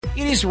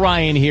It is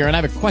Ryan here, and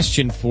I have a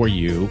question for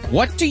you.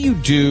 What do you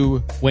do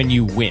when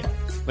you win?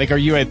 Like, are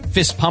you a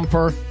fist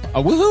pumper,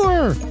 a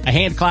woohooer, a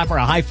hand clapper,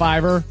 a high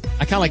fiver?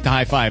 I kind of like the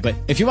high five, but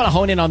if you want to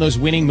hone in on those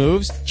winning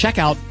moves, check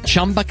out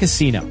Chumba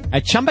Casino.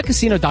 At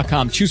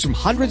ChumbaCasino.com, choose from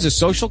hundreds of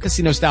social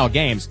casino-style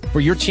games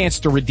for your chance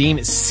to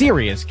redeem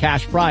serious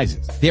cash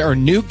prizes. There are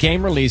new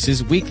game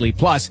releases weekly,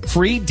 plus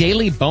free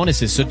daily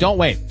bonuses. So don't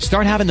wait.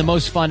 Start having the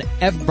most fun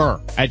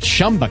ever at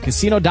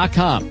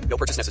ChumbaCasino.com. No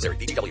purchase necessary.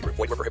 VGW. Void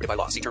where prohibited by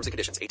law. See terms and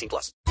conditions.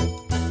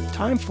 18+.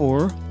 Time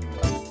for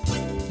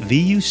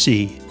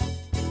VUC.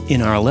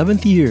 In our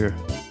 11th year,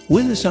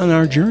 with us on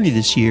our journey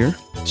this year,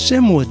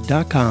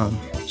 Simwood.com.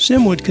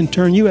 Simwood can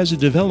turn you as a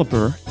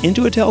developer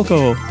into a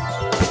telco.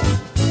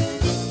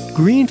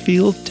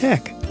 Greenfield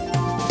Tech.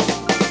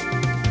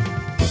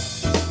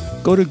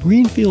 Go to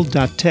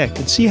greenfield.tech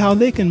and see how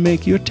they can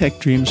make your tech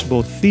dreams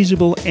both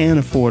feasible and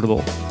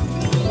affordable.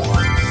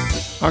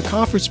 Our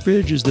conference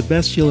bridge is the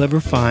best you'll ever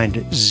find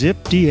at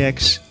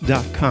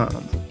zipdx.com.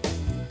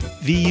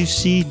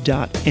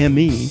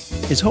 VUC.me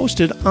is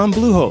hosted on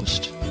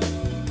Bluehost.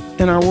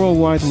 And our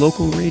worldwide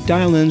local rate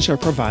dial-ins are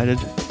provided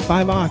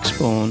by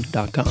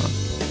voxbone.com.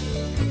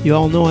 You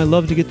all know I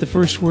love to get the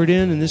first word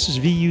in, and this is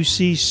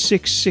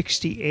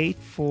vuc668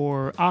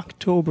 for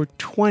October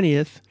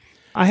 20th.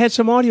 I had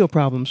some audio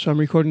problems, so I'm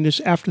recording this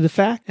after the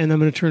fact, and I'm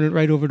going to turn it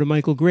right over to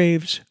Michael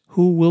Graves,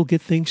 who will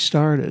get things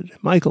started.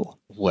 Michael.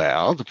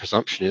 Well, the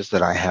presumption is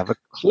that I have a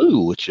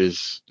clue, which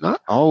is not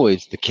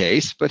always the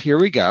case, but here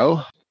we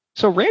go.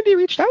 So Randy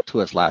reached out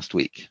to us last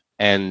week,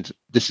 and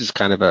this is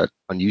kind of an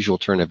unusual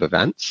turn of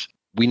events.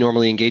 We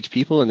normally engage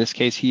people. In this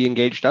case, he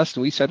engaged us,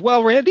 and we said,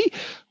 well, Randy,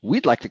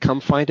 we'd like to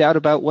come find out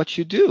about what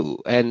you do.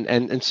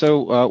 And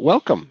so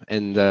welcome,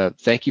 and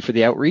thank you for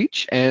the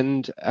outreach.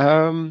 And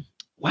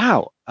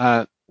wow,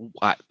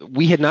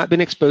 we had not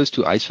been exposed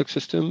to ISOC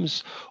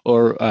systems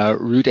or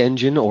root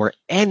engine or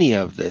any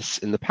of this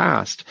in the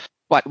past.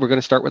 But we're going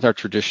to start with our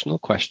traditional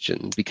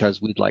question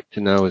because we'd like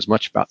to know as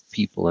much about the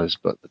people as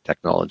about the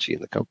technology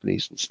and the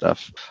companies and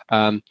stuff.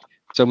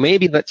 So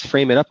maybe let's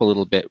frame it up a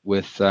little bit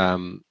with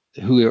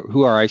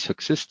who are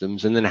ISOC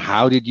systems, and then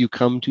how did you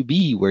come to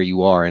be where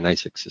you are in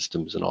ISOC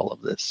systems and all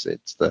of this?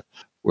 It's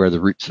where are the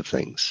roots of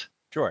things.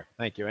 Sure,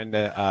 thank you, and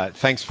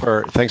thanks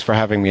for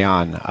having me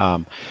on.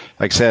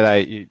 Like I said,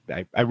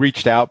 I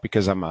reached out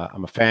because I'm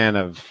a fan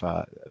of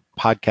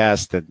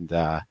podcast and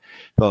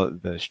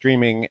the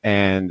streaming,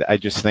 and I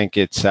just think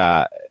it's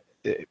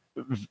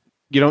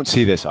you don't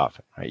see this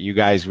often, right? You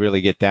guys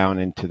really get down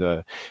into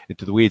the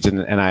weeds in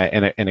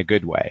a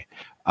good way.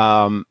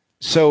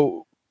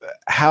 So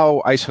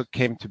how ISOC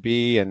came to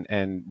be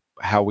and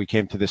how we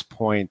came to this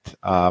point,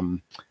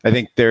 I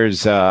think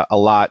there's a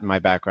lot in my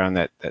background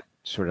that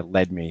sort of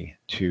led me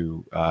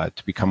to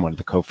become one of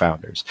the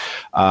co-founders.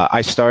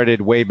 I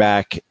started way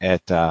back in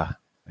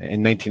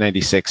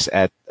 1996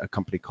 at a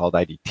company called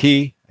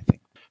IDT. I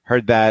think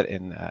heard that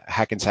in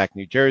Hackensack,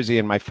 New Jersey,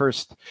 and my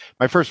first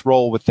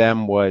role with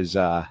them was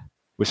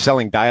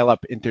selling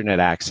dial-up internet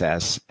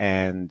access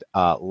and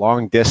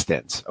long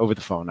distance over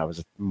the phone. I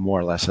was more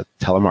or less a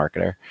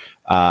telemarketer,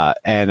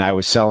 and I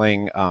was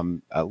selling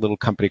a little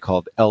company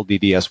called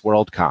LDDS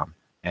WorldCom,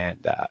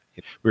 and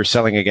we were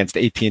selling against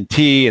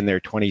AT&T and their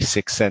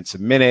 26 cents a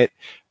minute.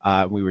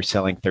 We were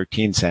selling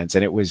 13 cents,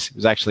 and it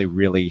was actually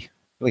really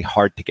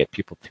hard to get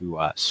people to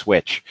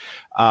switch.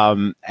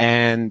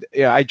 And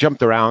I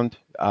jumped around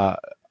a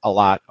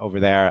lot over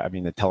there. I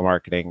mean, the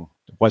telemarketing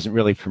wasn't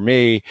really for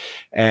me,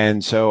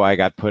 and so I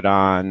got put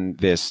on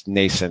this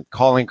nascent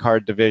calling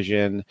card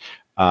division.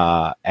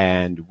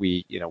 And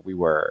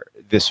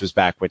this was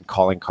back when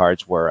calling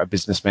cards were a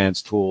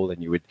businessman's tool,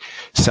 and you would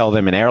sell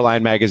them in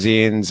airline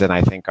magazines. And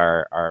I think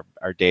our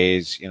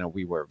days,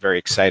 we were very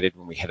excited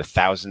when we hit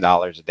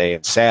 $1,000 a day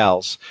in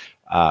sales.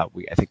 I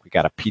think we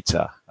got a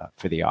pizza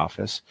for the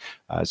office.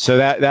 So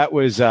that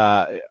was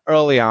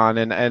early on,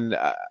 and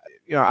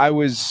I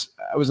was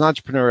an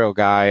entrepreneurial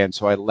guy, and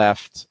so I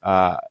left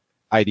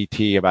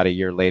IDT about a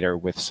year later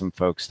with some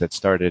folks that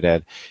started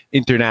an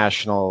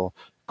international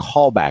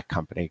callback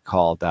company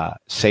called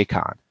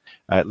Saycon.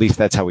 At least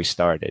that's how we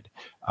started.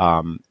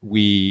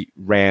 We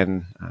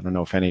ran, I don't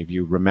know if any of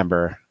you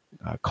remember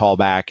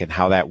callback and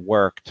how that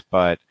worked,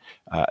 but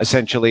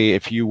essentially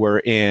if you were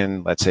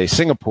in, let's say,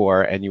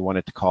 Singapore and you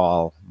wanted to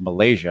call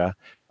Malaysia,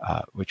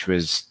 which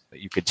was,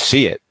 you could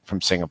see it from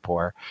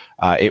Singapore,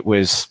 it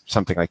was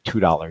something like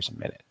 $2 a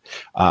minute.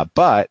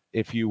 But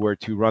if you were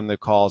to run the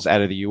calls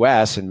out of the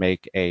U.S. and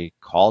make a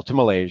call to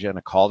Malaysia and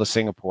a call to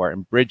Singapore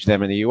and bridge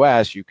them in the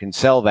U.S., you can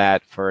sell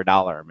that for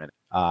 $1 a minute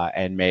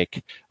and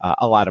make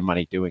a lot of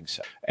money doing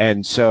so.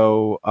 And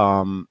so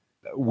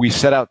we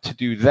set out to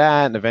do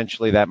that, and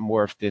eventually that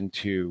morphed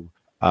into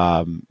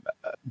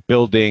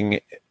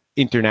building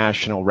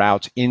international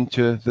routes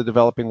into the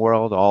developing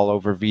world all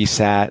over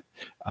VSAT,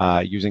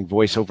 using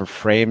voice over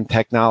frame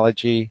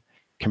technology,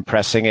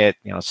 compressing it,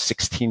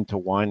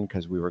 16:1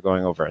 because we were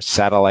going over a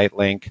satellite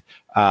link.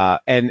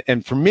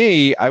 And for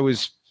me, I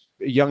was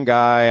a young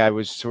guy. I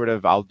was sort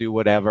of, I'll do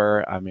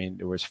whatever. I mean,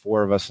 there was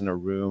 4 of us in a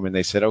room, and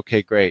they said,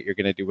 okay, great, you're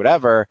going to do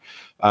whatever.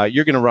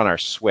 You're going to run our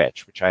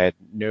switch, which I had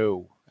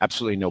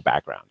absolutely no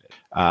background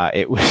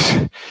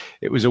in.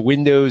 It was a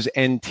Windows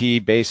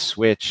NT based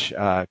switch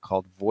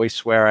called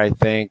VoiceWare, I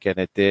think, and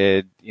it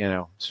did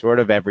sort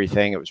of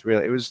everything. It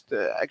was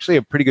actually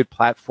a pretty good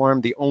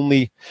platform. The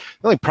only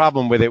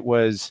problem with it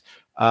was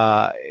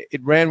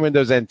it ran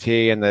Windows NT,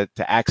 and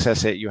to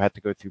access it, you had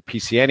to go through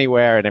PC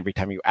Anywhere, and every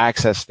time you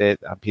accessed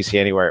it on PC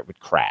Anywhere, it would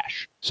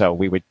crash. So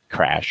we would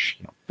crash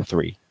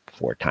 3-4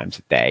 times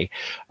a day.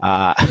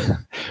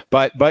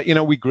 But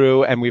we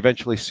grew, and we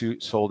eventually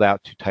sold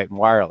out to Titan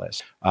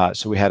Wireless.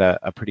 So we had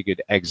a pretty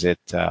good exit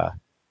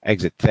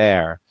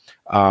there.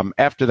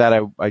 After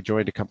that, I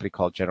joined a company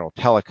called General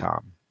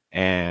Telecom.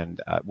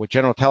 And what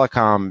General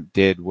Telecom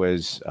did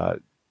was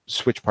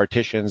switch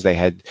partitions. They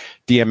had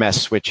DMS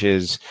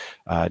switches,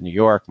 New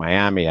York,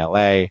 Miami,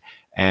 LA,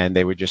 and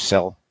they would just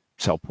sell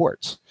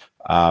ports.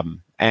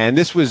 And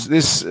this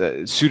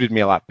suited me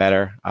a lot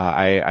better.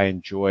 I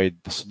enjoyed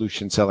the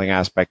solution selling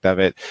aspect of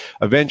it.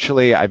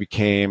 Eventually, I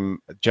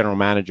became general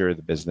manager of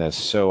the business.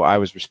 So I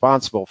was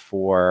responsible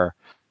for,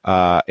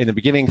 in the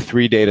beginning,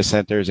 3 data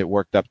centers. It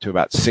worked up to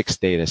about 6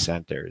 data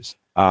centers.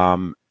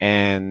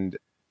 And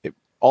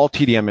all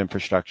TDM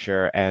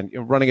infrastructure, and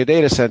running a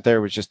data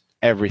center was just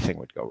everything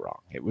would go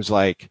wrong. It was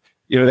like,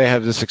 they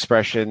have this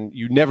expression,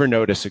 you never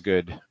notice a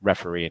good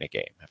referee in a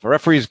game. If a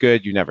referee is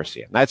good, you never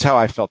see him. That's how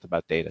I felt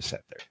about data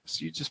centers.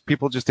 So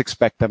people just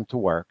expect them to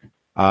work.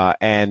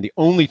 And the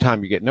only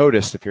time you get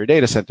noticed if you're a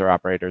data center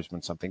operator is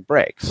when something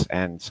breaks,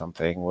 and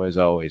something was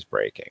always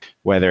breaking,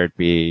 whether it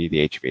be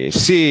the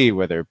HVAC,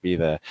 whether it be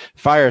the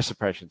fire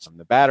suppression, some of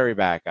the battery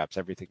backups,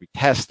 everything we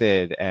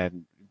tested,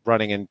 and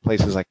running in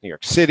places like New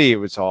York City, it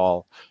was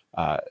all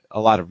a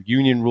lot of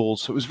union rules.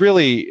 So it was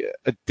really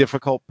a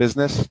difficult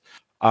business.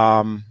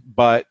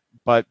 But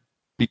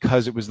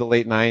because it was the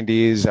late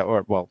 90s,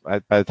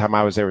 by the time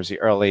I was there, it was the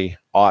early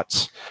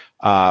aughts.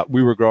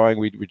 We were growing.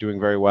 We were doing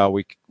very well.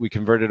 We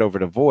converted over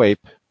to VoIP,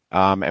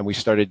 and we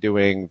started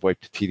doing VoIP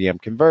to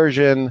TDM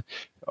conversion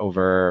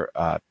over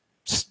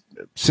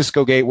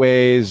Cisco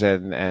gateways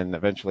and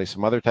eventually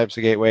some other types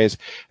of gateways.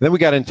 And then we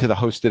got into the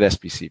hosted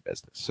SBC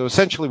business. So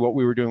essentially what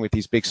we were doing with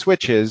these big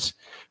switches,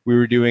 we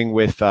were doing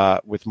with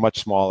much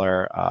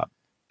smaller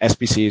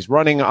SBCs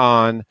running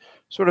on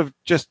sort of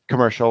just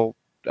commercial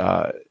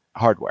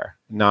hardware,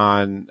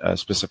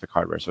 non-specific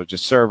hardware. So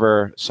just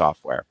server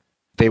software.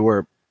 They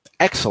were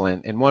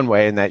excellent in one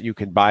way in that you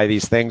could buy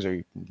these things or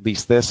you can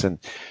lease this and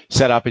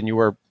set up, and you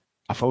were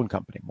a phone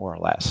company, more or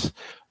less.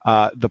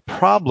 The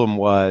problem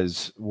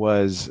was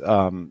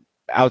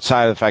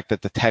outside of the fact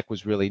that the tech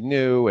was really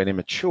new and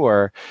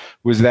immature,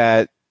 was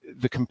that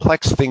the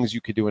complex things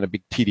you could do in a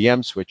big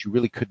TDM switch, you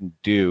really couldn't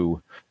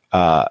do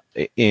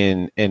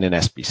in an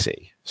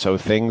SBC. So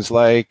things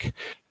like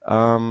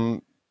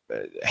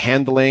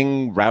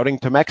handling routing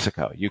to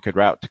Mexico. You could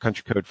route to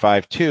country code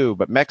 5.2,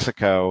 but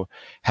Mexico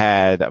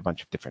had a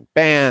bunch of different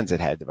bands.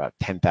 It had about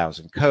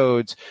 10,000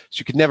 codes. So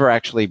you could never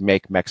actually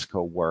make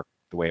Mexico work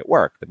the way it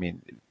worked. I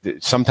mean,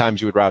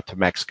 sometimes you would route to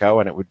Mexico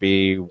and it would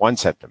be 1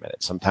 cent a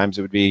minute. Sometimes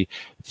it would be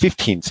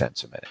 15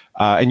 cents a minute.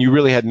 And you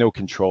really had no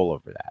control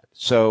over that.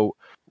 So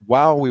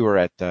while we were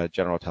at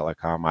General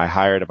Telecom, I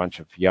hired a bunch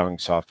of young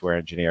software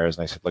engineers,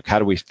 and I said, look, how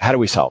do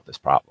we solve this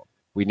problem?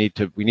 We need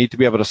to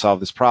be able to solve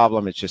this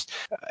problem. It's just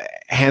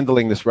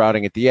handling this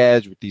routing at the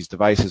edge with these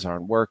devices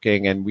aren't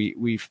working. And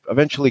we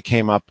eventually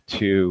came up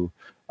to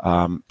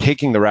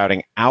taking the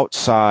routing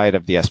outside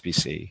of the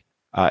SBC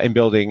and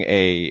building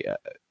a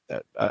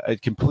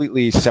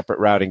completely separate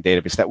routing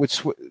database that would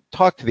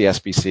talk to the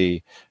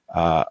SBC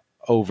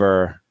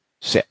over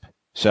SIP.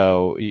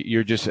 So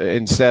you're just,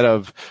 instead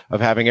of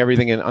having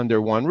everything in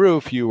under one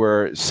roof, you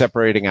were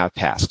separating out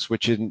tasks,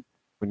 which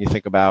when you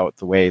think about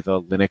the way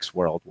the Linux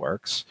world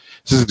works,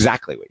 this is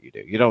exactly what you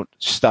do. You don't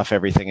stuff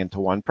everything into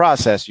one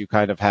process. You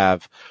kind of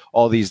have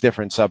all these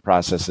different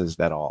sub-processes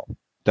that all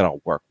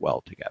work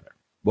well together.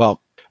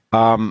 Well,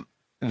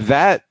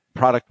 that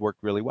product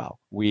worked really well.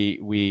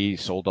 We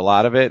sold a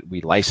lot of it.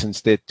 We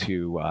licensed it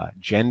to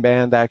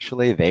GenBand,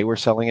 actually. They were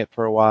selling it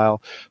for a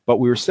while, but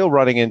we were still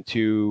running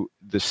into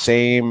the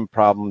same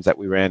problems that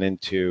we ran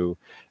into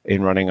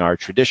in running our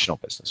traditional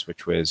business,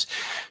 which was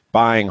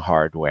buying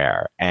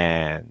hardware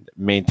and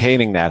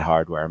maintaining that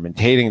hardware,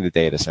 maintaining the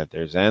data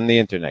centers and the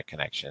internet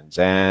connections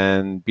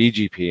and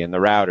BGP and the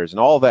routers and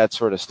all that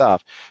sort of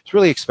stuff. It's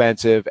really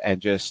expensive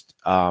and just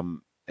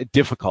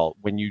difficult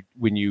when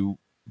you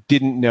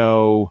didn't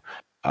know,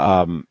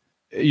 you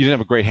didn't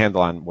have a great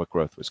handle on what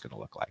growth was going to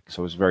look like.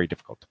 So it was very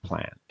difficult to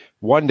plan.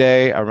 One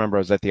day, I remember I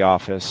was at the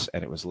office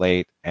and it was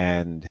late,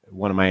 and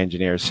one of my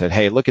engineers said,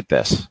 "Hey, look at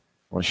this. I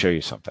want to show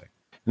you something."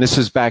 And this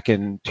is back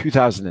in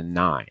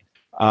 2009.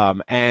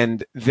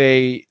 And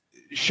they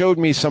showed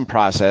me some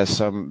process,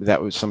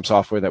 some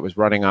software that was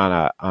running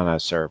on a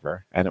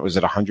server, and it was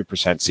at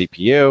 100%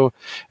 CPU.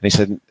 And he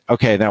said,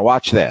 "Okay, now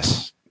watch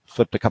this."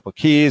 Flipped a couple of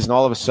keys, and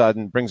all of a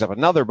sudden brings up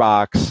another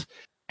box,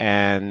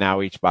 and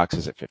now each box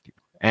is at 50.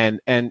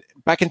 And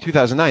back in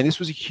 2009, this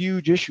was a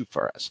huge issue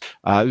for us.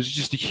 It was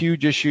just a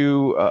huge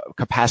issue,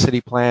 capacity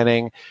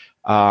planning,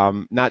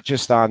 not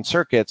just on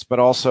circuits, but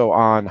also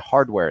on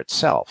hardware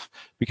itself,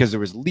 because there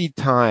was lead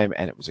time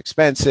and it was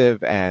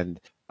expensive and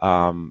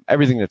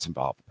everything that's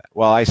involved with that.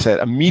 Well, I said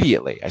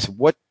immediately,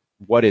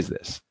 what is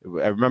this?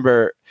 I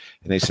remember,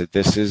 and they said,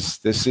 this is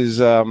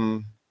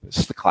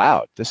the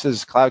cloud. This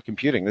is cloud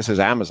computing. This is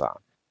Amazon.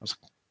 I was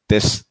like,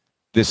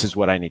 this is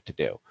what I need to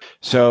do.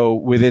 So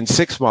within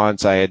 6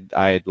 months, I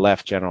had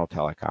left General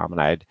Telecom,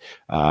 and I had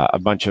a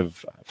bunch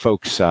of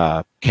folks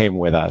came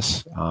with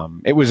us.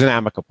 It was an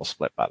amicable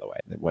split, by the way.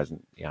 It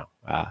wasn't,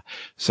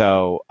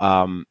 so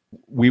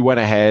we went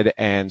ahead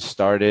and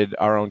started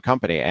our own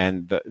company.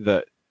 And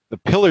the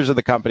pillars of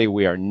the company: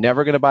 we are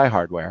never going to buy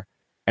hardware,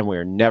 and we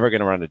are never going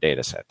to run a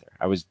data center.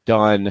 I was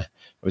done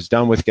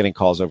with getting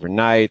calls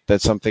overnight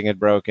that something had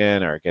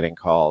broken, or getting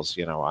calls,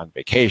 on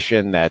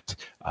vacation that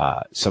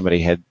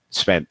somebody had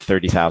spent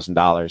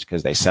 $30,000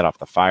 because they set off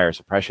the fire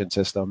suppression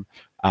system.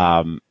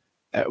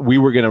 We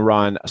were going to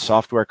run a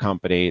software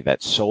company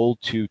that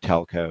sold to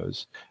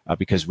telcos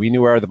because we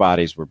knew where the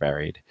bodies were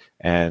buried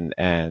and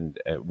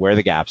where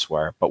the gaps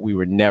were, but we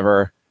were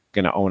never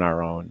going to own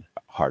our own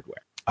hardware.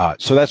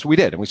 So that's what we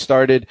did. And we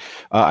started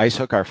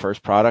IceHook. Our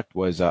first product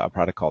was a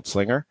product called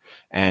Slinger,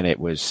 and it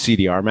was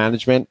CDR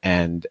management.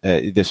 And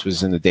this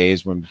was in the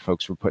days when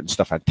folks were putting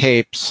stuff on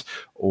tapes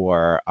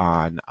or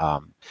on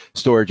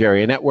storage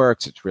area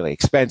networks. It's really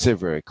expensive,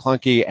 very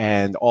clunky,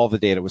 and all the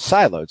data was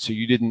siloed. So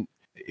you didn't,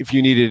 if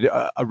you needed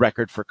a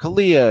record for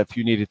CALIA, if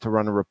you needed to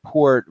run a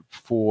report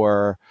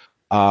for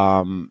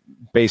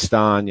based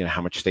on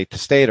how much state to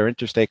state or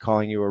interstate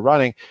calling you were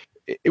running,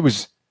 it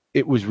was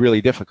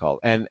really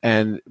difficult.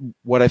 And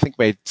what I think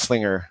made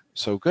Slinger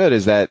so good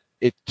is that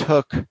it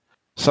took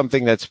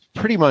something that's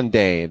pretty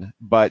mundane,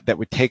 but that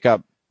would take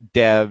up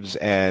devs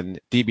and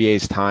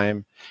DBA's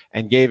time,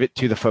 and gave it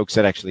to the folks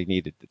that actually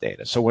needed the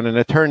data. So when an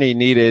attorney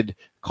needed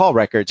call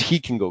records, he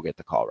can go get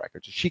the call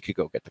records, or she could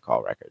go get the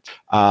call records.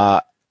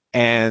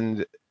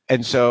 And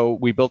so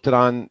we built it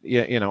on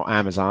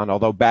Amazon,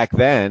 although back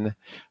then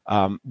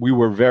we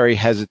were very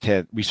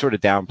hesitant. We sort of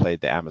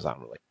downplayed the Amazon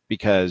relationship,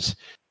 because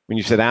when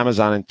you said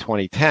Amazon in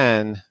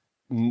 2010,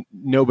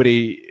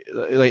 nobody,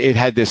 it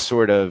had this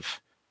sort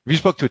of, if you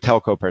spoke to a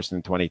telco person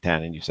in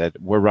 2010 and you said,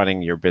 we're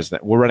running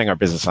our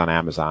business on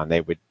Amazon,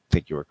 they would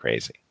think you were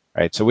crazy,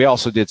 right? So we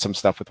also did some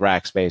stuff with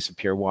Rackspace and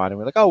Pure One, and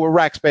we're like, oh, we're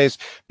Rackspace,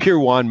 Pure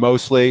One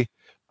mostly.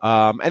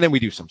 And then we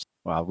do some,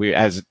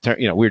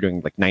 we're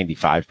doing like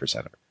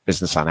 95% of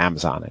business on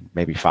Amazon and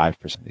maybe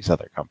 5% of these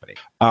other companies.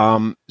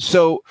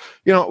 So,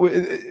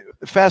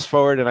 fast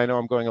forward, and I know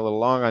I'm going a little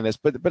long on this,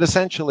 but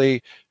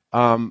essentially,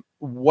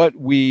 what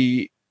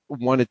we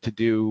wanted to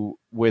do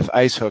with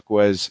IceHook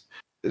was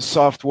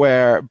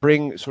software,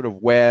 bring sort of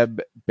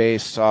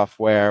web-based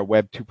software,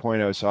 Web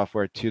 2.0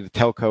 software to the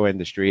telco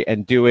industry,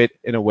 and do it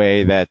in a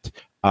way that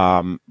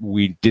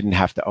we didn't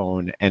have to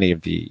own any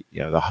of the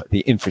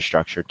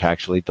infrastructure to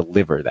actually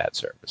deliver that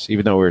service,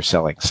 even though we were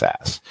selling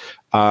SaaS.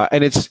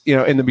 And it's,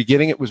 in the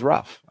beginning, it was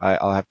rough.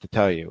 I'll have to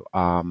tell you.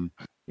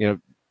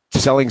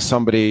 Selling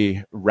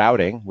somebody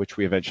routing, which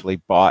we eventually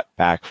bought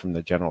back from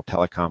the General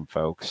Telecom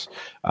folks,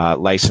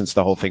 licensed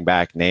the whole thing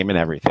back, name and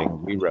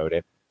everything. We wrote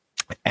it,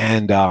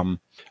 and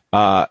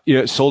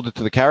sold it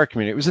to the carrier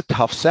community. It was a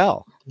tough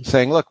sell,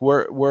 saying, "Look,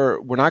 we're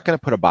not going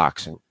to put a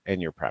box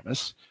in your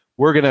premise.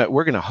 We're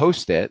gonna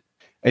host it,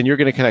 and you're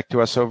going to connect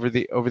to us over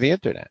the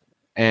internet."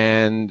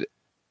 And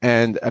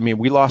I mean,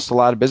 we lost a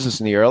lot of business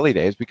in the early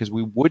days because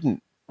we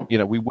wouldn't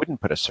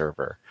put a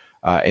server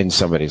in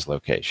somebody's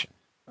location.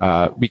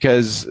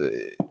 Because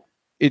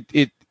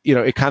it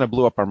kind of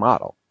blew up our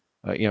model.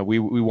 We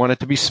wanted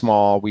to be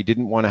small. We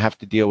didn't want to have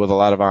to deal with a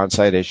lot of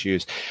on-site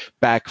issues.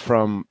 Back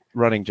from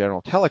running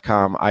General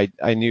Telecom, I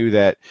knew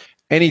that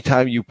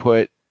anytime you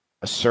put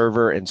a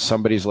server in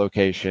somebody's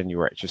location, you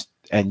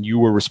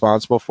were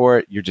responsible for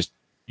it, you're just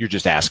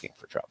asking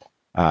for trouble.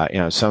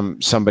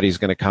 Somebody's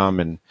going to come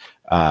and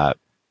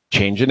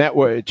change a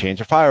network,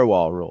 change a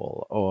firewall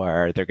rule,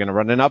 or they're going to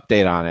run an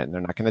update on it and they're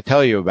not going to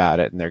tell you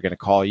about it, and they're going to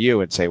call you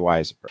and say, why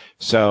is it broken?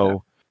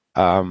 So,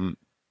 that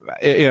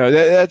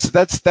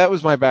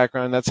was my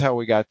background. That's how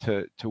we got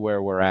to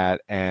where we're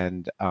at.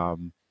 And,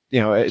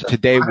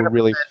 today we're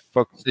really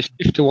focused. The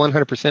shift to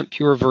 100%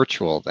 pure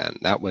virtual, then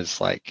that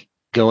was like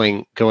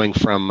going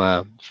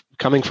from,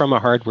 coming from a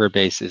hardware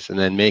basis and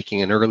then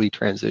making an early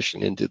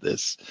transition into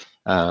this,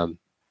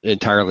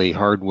 entirely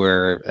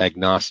hardware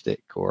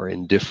agnostic or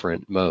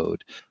indifferent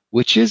mode,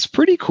 which is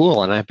pretty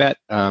cool. And I bet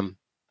I'm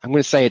going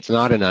to say it's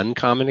not an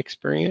uncommon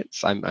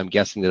experience. I'm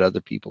guessing that other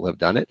people have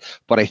done it,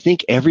 but I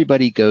think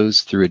everybody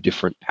goes through a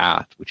different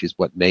path, which is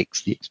what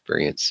makes the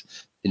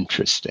experience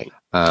interesting.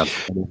 And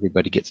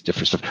everybody gets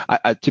different stuff.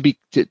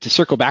 To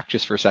circle back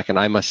just for a second,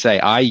 I must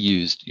say I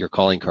used your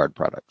calling card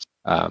products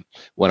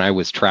when I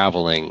was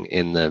traveling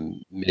in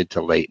the mid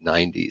to late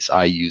 90s.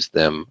 I used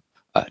them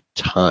a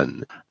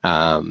ton.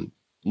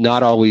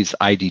 Not always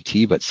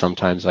IDT, but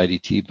sometimes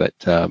IDT,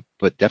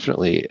 but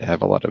definitely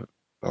have a lot of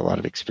a lot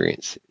of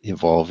experience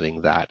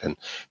evolving that and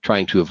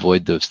trying to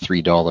avoid those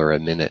 $3 a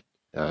minute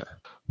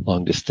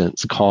long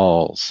distance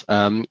calls.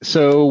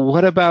 So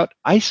what about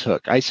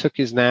IceHook? IceHook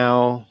is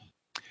now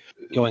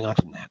going on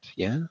from that.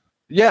 Yeah.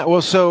 Yeah,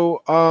 well,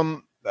 so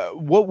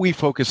what we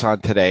focus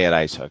on today at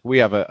IceHook, we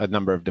have a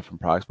number of different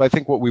products, but I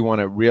think what we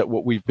want to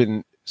what we've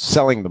been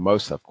selling the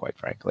most of, quite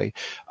frankly,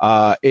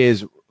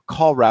 is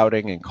call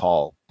routing and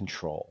call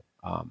control.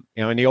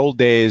 In the old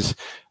days,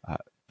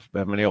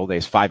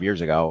 5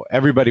 years ago,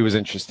 everybody was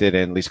interested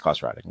in least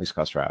cost routing.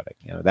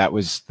 That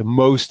was the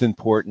most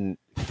important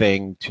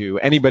thing to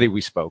anybody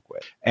we spoke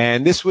with.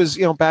 And this was,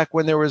 back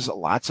when there was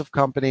lots of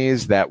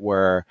companies that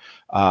were,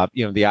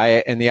 in the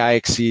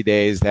IXC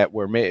days that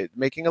were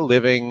making a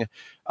living,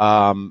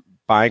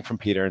 buying from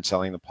Peter and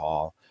selling to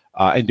Paul.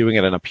 And doing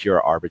it on a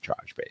pure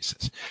arbitrage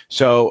basis.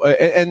 So,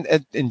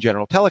 and in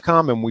general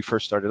telecom, and we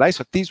first started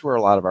IceHook, these were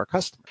a lot of our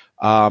customers.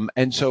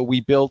 And so we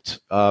built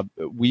a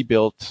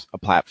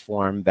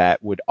platform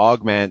that would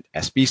augment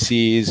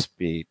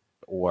SBCs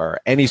or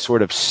any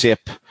sort of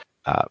SIP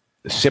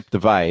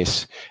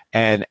device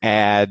and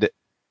add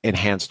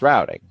enhanced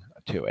routing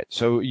to it.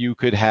 So you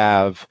could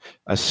have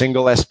a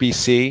single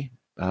SBC,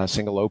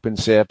 single open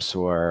SIPs,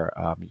 or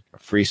a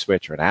free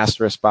switch, or an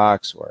asterisk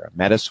box, or a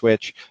meta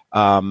switch,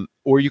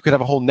 or you could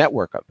have a whole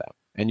network of them.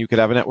 And you could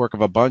have a network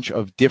of a bunch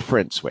of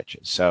different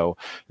switches. So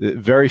the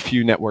very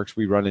few networks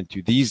we run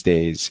into these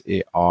days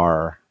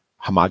are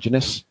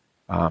homogeneous.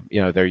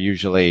 They're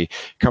usually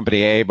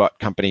company A bought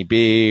company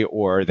B,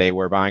 or they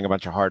were buying a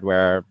bunch of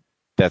hardware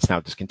that's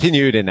now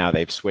discontinued, and now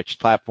they've switched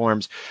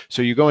platforms.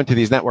 So you go into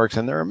these networks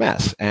and they're a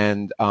mess.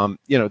 And,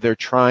 they're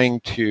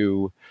trying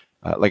to,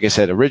 like I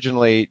said,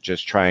 originally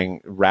just trying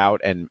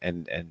route and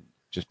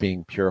just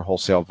being pure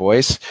wholesale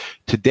voice.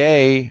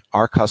 Today,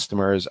 our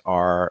customers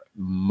are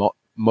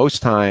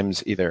most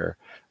times either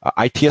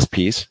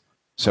ITSPs,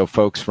 so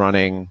folks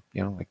running,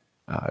 like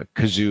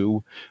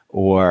Kazoo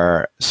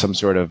or some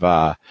sort of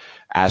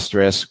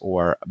asterisk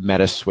or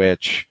meta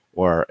switch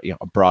or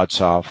a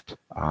BroadSoft,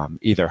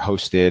 either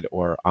hosted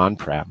or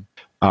on-prem.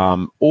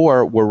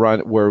 Or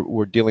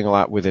we're dealing a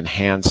lot with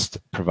enhanced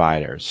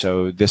providers.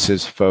 So this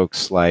is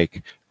folks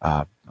like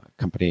a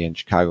company in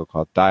Chicago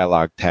called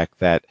Dialogue Tech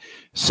that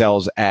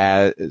sells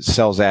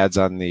ads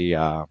on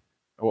the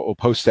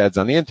post ads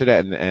on the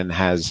internet and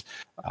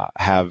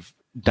have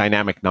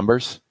dynamic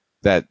numbers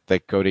that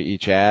go to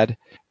each ad.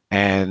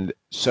 And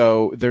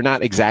so they're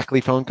not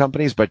exactly phone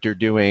companies, but they're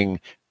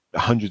doing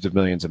hundreds of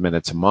millions of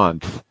minutes a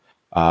month,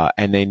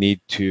 and they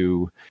need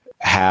to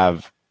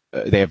have.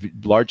 They have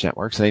large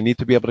networks, and they need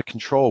to be able to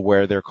control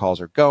where their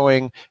calls are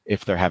going,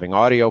 if they're having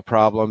audio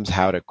problems,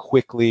 how to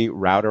quickly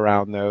route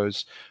around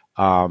those.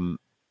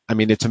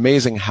 It's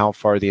amazing how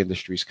far the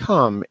industry's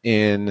come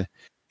in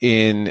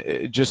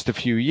just a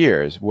few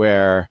years,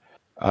 where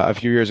a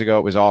few years ago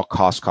it was all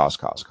cost.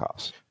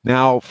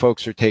 Now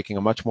folks are taking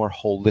a much more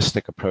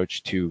holistic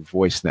approach to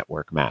voice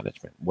network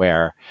management,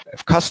 where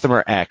if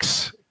customer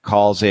X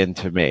calls in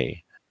to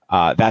me,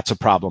 that's a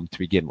problem to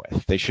begin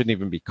with. They shouldn't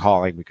even be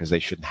calling because they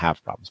shouldn't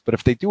have problems. But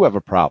if they do have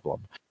a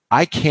problem,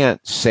 I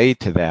can't say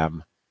to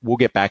them, we'll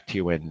get back to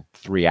you in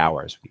 3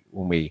 hours,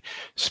 when we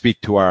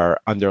speak to our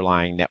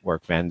underlying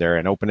network vendor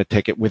and open a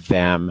ticket with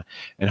them,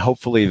 and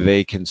hopefully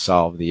they can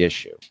solve the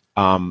issue.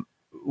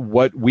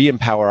 What we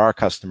empower our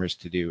customers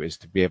to do is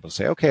to be able to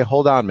say, okay,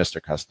 hold on,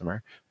 Mr.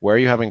 Customer, where are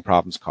you having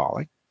problems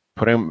calling?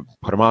 Put them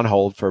on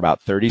hold for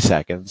about 30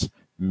 seconds,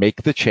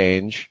 make the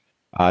change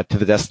to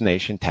the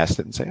destination, test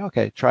it, and say,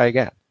 okay, try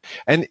again.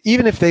 And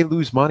even if they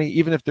lose money,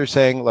 even if they're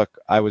saying, look,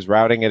 I was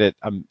routing it at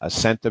a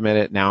cent a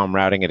minute, now I'm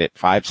routing it at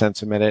 5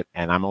 cents a minute,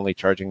 and I'm only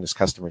charging this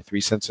customer 3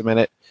 cents a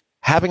minute,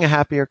 having a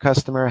happier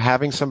customer,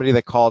 having somebody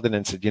that called in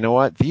and said, you know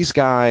what, these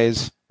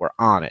guys were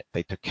on it.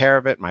 They took care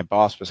of it. My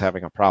boss was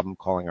having a problem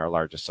calling our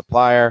largest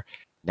supplier.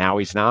 Now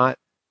he's not.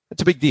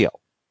 It's a big deal.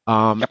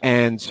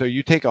 And so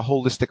you take a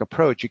holistic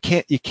approach. You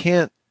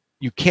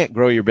can't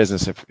grow your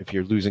business if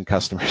you're losing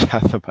customers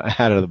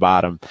out of the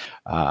bottom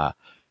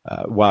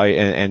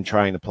while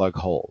trying to plug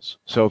holes.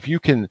 So if you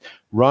can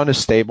run a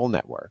stable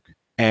network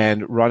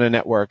and run a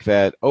network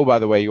that, oh, by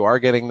the way, you are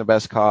getting the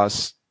best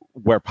costs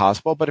where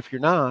possible, but if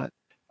you're not,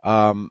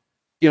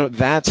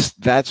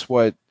 that's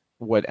what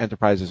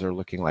enterprises are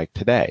looking like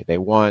today. They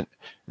want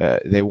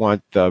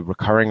the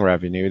recurring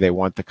revenue. They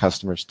want the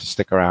customers to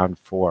stick around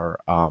for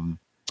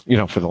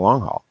the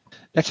long haul.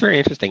 That's very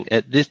interesting.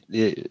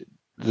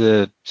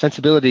 The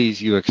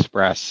sensibilities you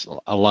express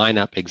align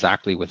up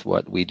exactly with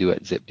what we do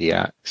at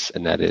ZipDX,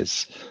 and that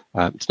is,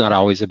 it's not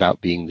always about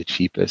being the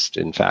cheapest.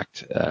 In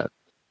fact,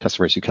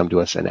 customers who come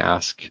to us and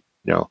ask,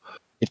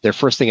 if their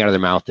first thing out of their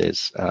mouth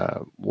is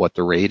what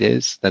the rate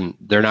is, then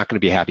they're not going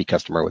to be a happy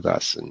customer with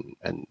us,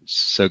 and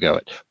so go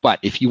it. But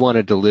if you want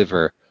to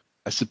deliver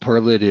a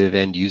superlative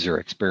end user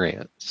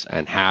experience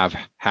and have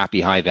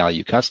happy, high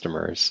value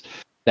customers,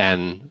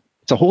 then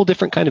it's a whole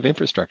different kind of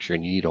infrastructure,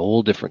 and you need a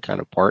whole different kind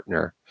of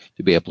partner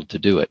to be able to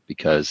do it.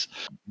 Because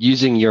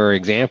using your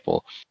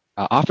example,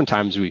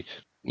 oftentimes we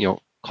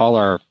call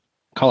our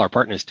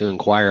partners to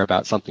inquire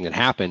about something that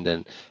happened,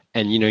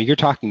 And you're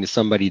talking to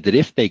somebody that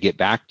if they get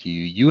back to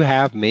you, you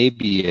have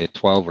maybe a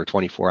 12 or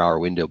 24-hour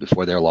window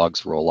before their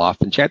logs roll off,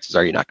 and chances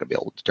are you're not going to be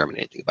able to determine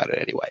anything about it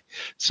anyway.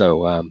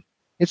 So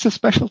it's a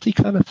specialty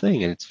kind of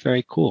thing, and it's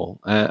very cool.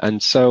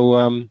 And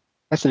so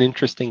that's an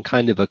interesting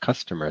kind of a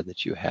customer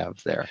that you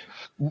have there.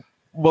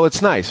 Well,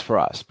 it's nice for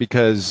us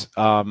because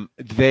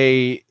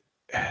they,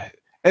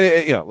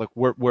 look,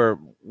 we're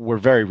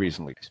very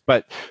reasonably,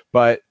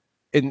 but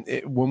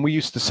when we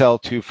used to sell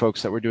to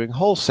folks that were doing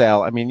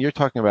wholesale, I mean, you're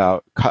talking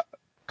about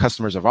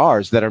customers of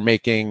ours that are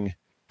making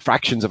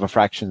fractions of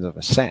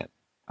a cent,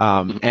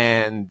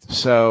 and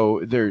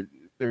so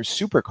they're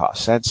super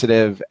cost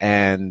sensitive,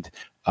 and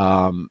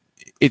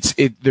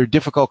they're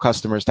difficult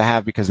customers to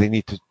have because they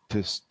need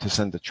to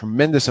send a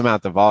tremendous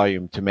amount of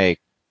volume to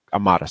make a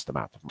modest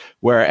amount of money.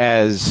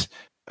 Whereas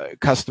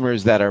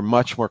customers that are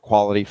much more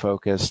quality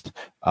focused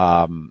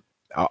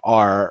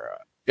are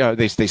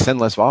they send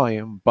less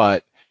volume,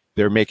 but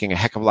they're making a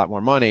heck of a lot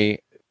more money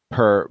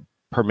per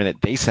minute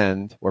they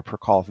send or per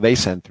call they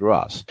send through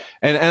us.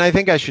 And I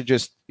think I should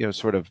just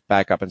sort of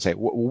back up and say,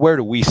 where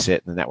do we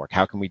sit in the network?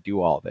 How can we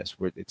do all this?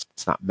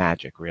 It's not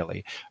magic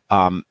really.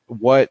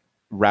 What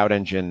Route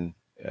Engine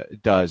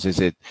does is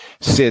it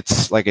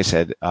sits, like I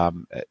said,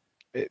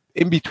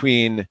 in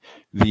between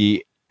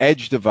the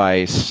edge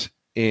device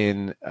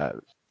in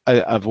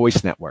a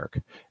voice network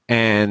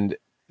and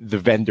the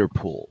vendor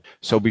pool.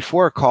 So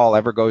before a call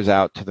ever goes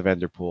out to the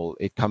vendor pool,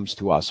 it comes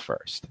to us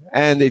first.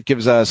 And it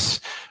gives us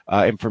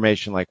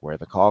information like where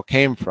the call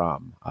came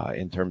from,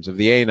 in terms of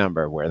the A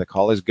number, where the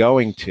call is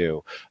going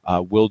to.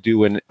 We'll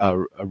do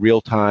a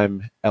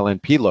real-time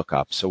LNP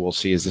lookup. So we'll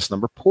see, is this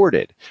number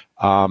ported?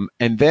 And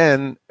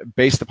then,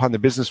 based upon the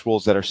business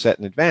rules that are set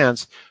in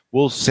advance,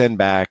 we'll send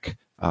back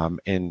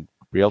in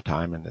real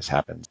time, and this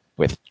happens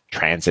with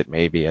transit,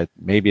 maybe a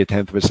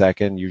tenth of a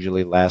second,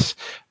 usually less,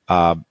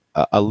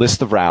 a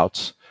list of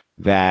routes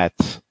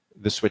that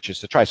the switch is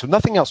to try. So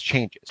nothing else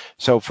changes.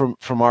 So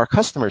from our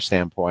customer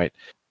standpoint,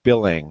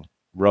 billing,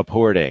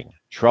 reporting,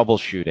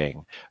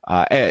 troubleshooting,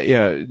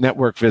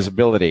 network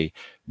visibility,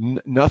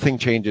 nothing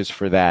changes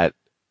for that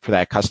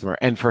customer.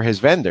 And for his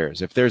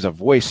vendors, if there's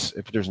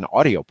an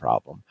audio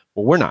problem,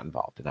 well, we're not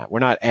involved in that. We're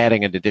not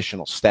adding an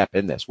additional step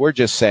in this. We're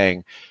just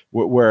saying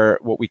we're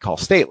what we call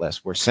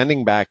stateless. We're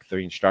sending back the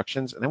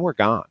instructions and then we're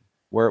gone.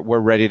 We're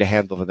ready to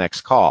handle the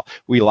next call.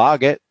 We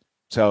log it.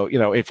 So,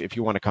 if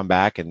you want to come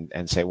back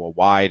and say, well,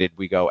 why did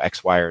we go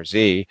X, Y, or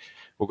Z?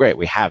 Well, great,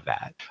 we have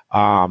that.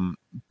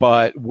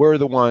 But we're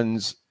the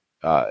ones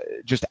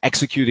just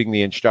executing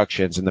the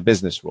instructions and the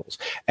business rules.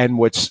 And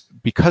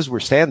because we're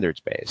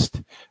standards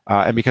based,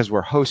 and because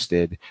we're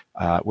hosted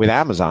with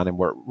Amazon, and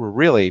we're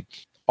really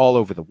all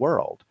over the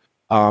world,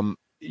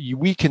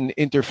 we can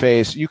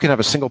interface. You can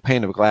have a single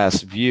pane of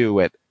glass view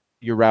at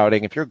your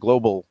routing. If you're a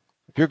global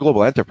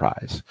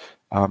enterprise,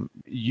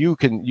 you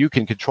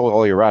can control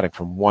all your routing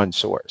from one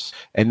source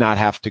and not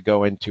have to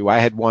go into. I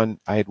had one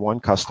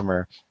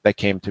customer that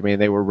came to me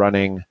and they were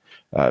running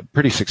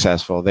pretty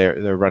successful.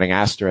 They're running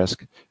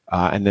Asterisk,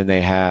 and then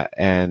they have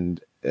an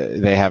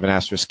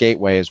Asterisk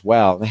gateway as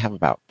well. They have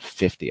about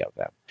 50 of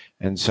them.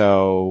 And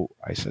so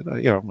I said,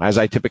 as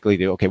I typically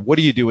do, okay, what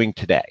are you doing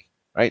today?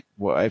 Right?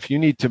 Well, if you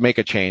need to make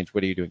a change,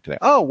 what are you doing today?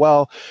 Oh,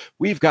 well,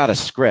 we've got a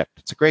script.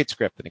 It's a great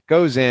script, and it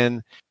goes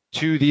in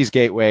to these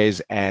gateways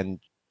and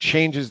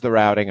changes the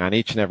routing on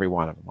each and every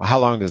one of them. Well, how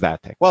long does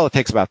that take? Well, it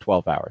takes about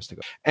 12 hours to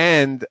go.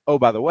 And, oh,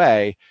 by the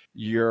way,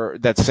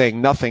 that's saying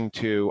nothing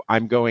to,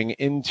 I'm going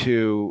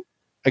into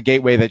a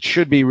gateway that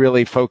should be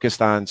really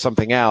focused on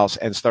something else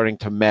and starting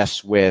to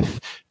mess with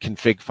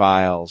config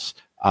files,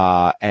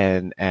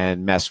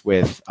 and mess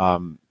with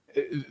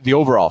the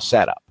overall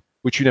setup,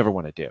 which you never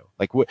want to do.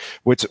 Like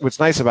what's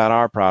nice about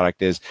our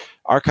product is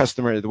our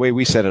customer, the way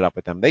we set it up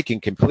with them, they can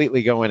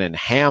completely go in and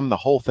ham the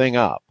whole thing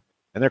up,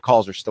 and their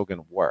calls are still going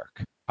to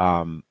work.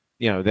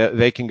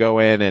 They can go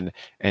in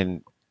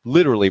and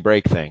literally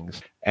break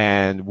things,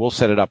 and we'll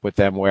set it up with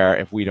them where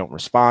if we don't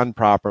respond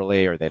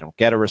properly or they don't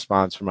get a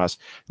response from us,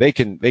 they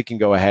can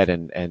go ahead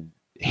and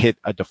hit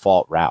a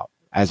default route,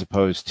 as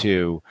opposed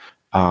to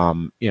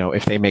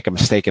if they make a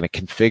mistake in a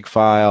config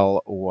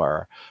file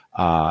or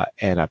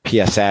in a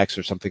PSX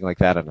or something like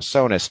that on a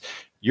Sonos,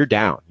 you're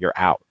down, you're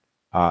out.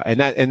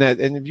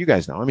 And you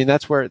guys know, I mean,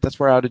 that's where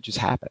outages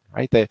happen,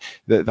 right?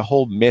 The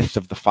whole myth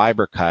of the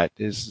fiber cut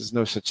is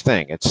no such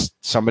thing. It's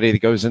somebody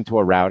that goes into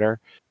a router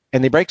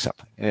and they break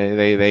something.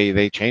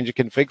 They change a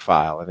config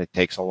file, and it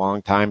takes a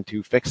long time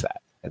to fix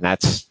that. And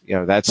that's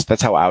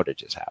how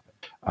outages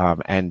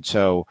happen. And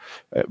so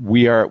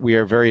we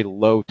are very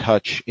low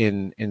touch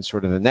in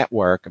sort of the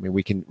network. I mean,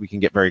 we can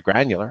get very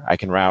granular. I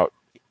can route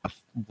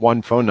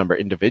one phone number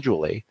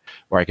individually,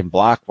 or I can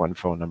block one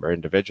phone number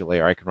individually,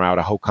 or I can route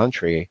a whole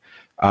country.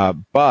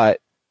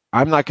 But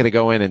I'm not going to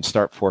go in and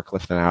start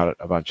forklifting out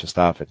a bunch of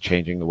stuff and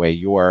changing the way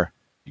your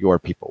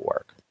people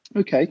work.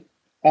 Okay.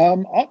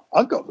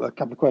 I've got a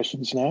couple of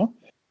questions now,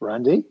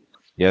 Randy.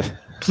 Yes.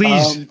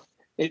 Please.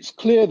 It's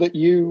clear that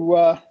you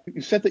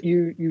said that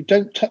you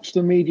don't touch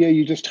the media,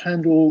 you just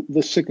handle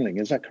the signaling.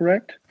 Is that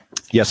correct?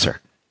 Yes, sir.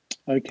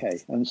 Okay,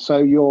 and so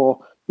you're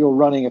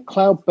running a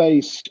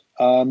cloud-based.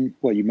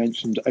 Well, you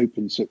mentioned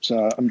OpenSIPs.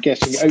 I'm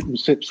guessing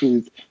OpenSIPs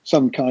with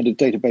some kind of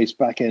database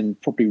backend,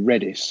 probably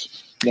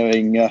Redis,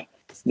 knowing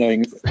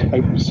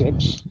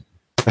OpenSIPs.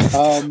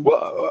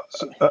 Well,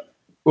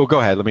 well,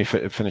 go ahead. Let me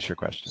finish your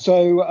question.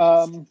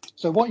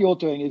 So what you're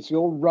doing is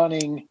you're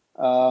running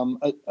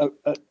a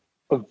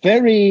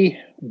very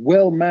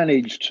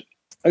well-managed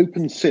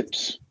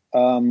OpenSIPs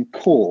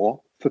core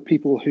for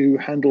people who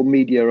handle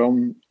media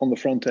on the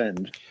front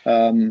end,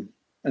 and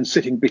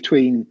sitting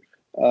between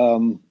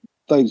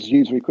those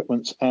user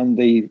equipments and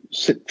the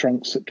SIP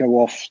trunks that go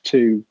off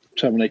to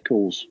terminate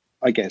calls.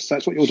 I guess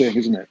that's what you're doing,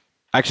 isn't it?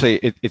 Actually,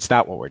 it's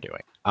not what we're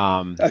doing.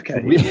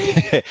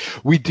 Okay.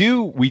 We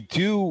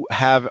do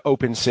have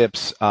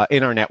OpenSIPs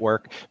in our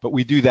network, but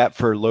we do that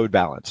for load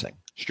balancing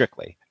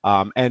strictly.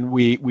 And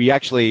we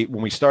actually,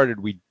 when we started,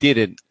 we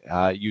didn't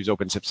use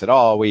OpenSIPs at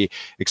all. We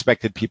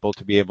expected people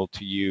to be able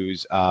to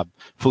use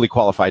fully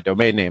qualified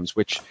domain names,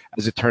 which,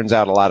 as it turns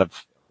out, a lot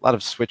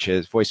of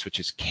switches, voice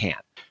switches,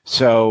 can't.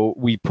 So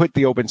we put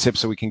the OpenSIP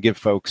so we can give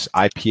folks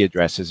IP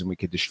addresses and we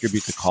could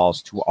distribute the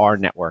calls to our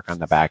network on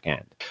the back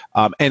end.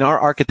 And our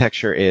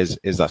architecture is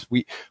us.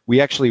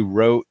 We actually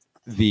wrote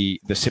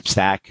the SIP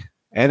stack,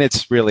 and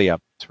it's really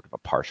a sort of a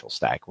partial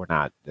stack. We're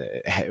not,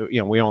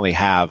 we only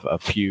have a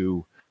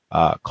few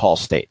call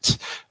states.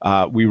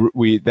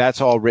 That's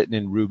all written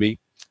in Ruby.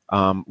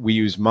 We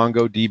use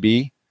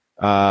MongoDB.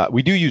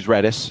 We do use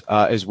Redis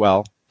as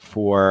well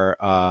for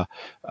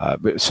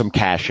some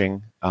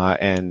caching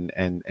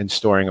and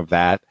storing of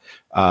that.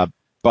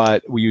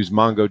 But we use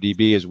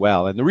MongoDB as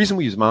well. And the reason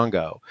we use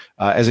Mongo,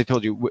 as I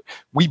told you,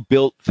 we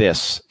built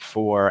this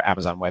for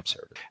Amazon Web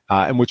Services.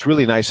 And what's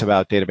really nice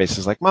about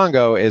databases like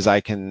Mongo is I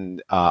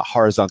can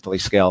horizontally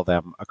scale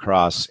them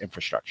across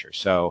infrastructure.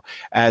 So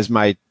as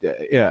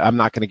I'm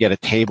not going to get a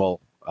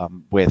table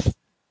with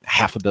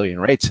 500 million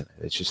rates in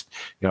it. It's just,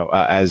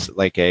 as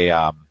like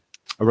a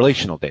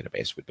relational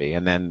database would be.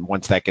 And then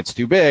once that gets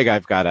too big,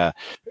 I've got to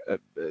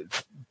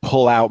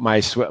pull out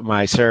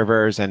my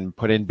servers and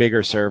put in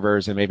bigger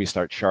servers and maybe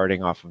start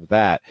sharding off of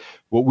that.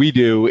 What we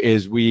do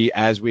is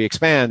as we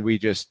expand, we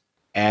just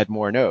add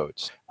more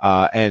nodes.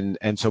 And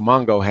so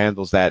Mongo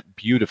handles that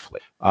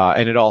beautifully.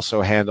 And it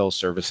also handles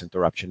service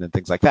interruption and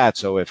things like that.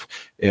 So if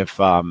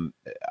I'm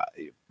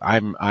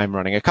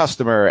running a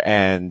customer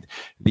and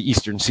the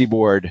Eastern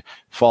Seaboard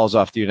falls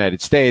off the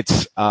United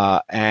States,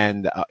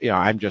 and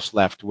I'm just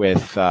left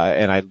with,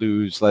 and I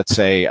lose, let's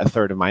say, a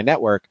third of my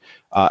network,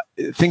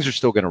 things are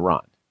still going to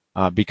run.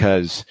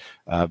 Because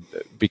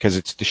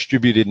it's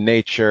distributed in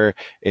nature,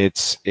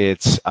 it's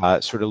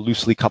sort of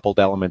loosely coupled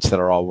elements that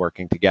are all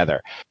working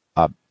together.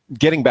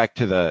 Getting back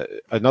to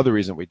another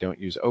reason we don't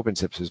use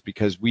OpenSIPs is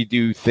because we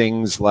do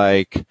things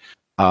like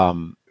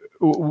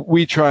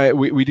we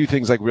do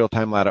things like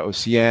real-time Lattice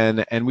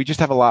OCN, and we just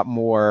have a lot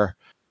more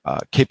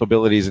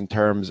capabilities in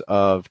terms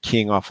of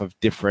keying off of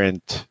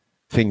different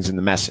things in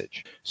the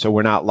message. So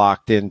we're not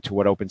locked into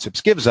what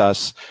OpenSIPs gives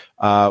us.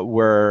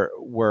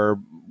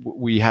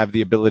 We have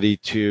the ability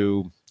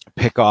to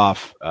pick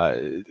off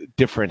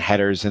different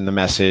headers in the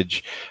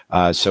message,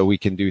 so we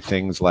can do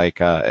things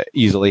like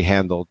easily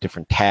handle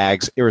different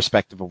tags,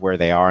 irrespective of where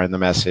they are in the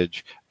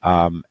message,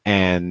 and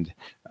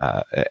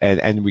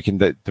we can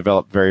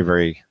develop very,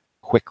 very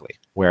quickly.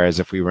 Whereas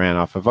if we ran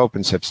off of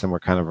OpenSIPs, then we're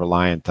kind of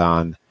reliant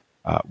on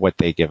what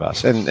they give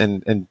us,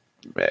 and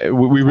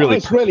we really.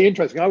 It's really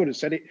interesting. I would have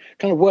said it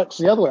kind of works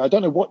the other way. I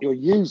don't know what you're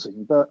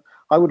using, but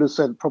I would have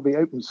said probably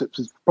OpenSIPs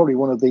is probably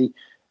one of the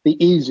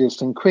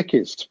easiest and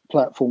quickest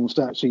platforms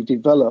to actually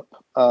develop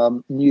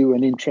new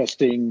and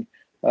interesting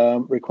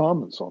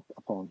requirements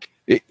upon.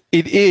 It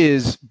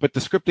is, but the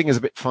scripting is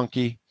a bit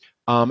funky.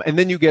 And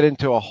then you get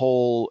into a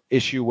whole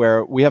issue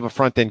where we have a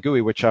front-end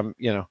GUI, which I'm,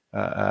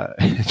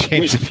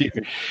 James, if you...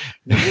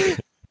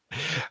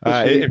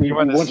 we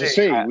want to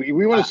see.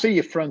 We want to see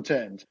your front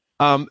end.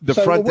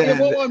 Front end.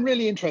 What I'm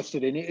really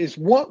interested in is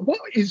what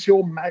is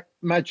your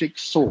magic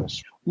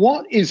sauce?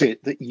 What is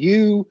it that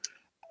you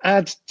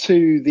add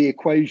to the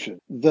equation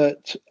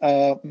that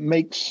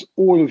makes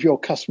all of your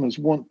customers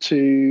want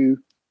to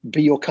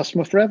be your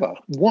customer forever?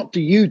 What do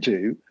you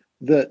do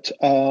that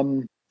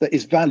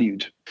is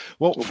valued?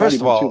 Well, first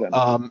of all,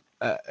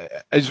 I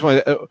just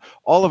want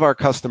all of our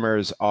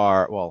customers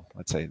are, well,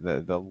 let's say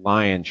the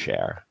lion's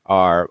share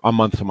are a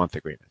month-to-month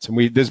agreements,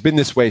 and there's been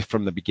this way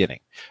from the beginning.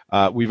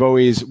 We've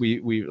always,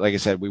 like I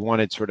said, we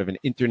wanted sort of an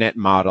internet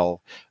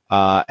model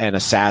and a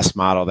SaaS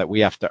model that we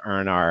have to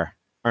earn our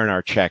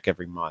check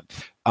every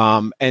month.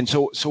 And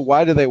so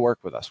why do they work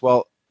with us?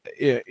 Well,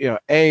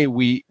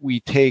 we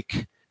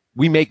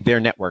make their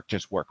network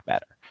just work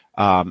better.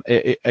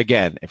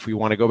 Again, if we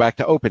want to go back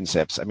to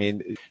OpenSIPs, I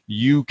mean,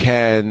 you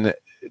can,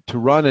 to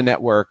run a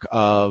network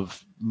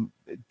of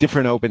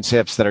different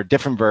OpenSIPs that are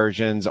different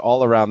versions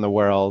all around the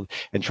world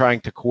and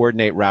trying to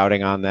coordinate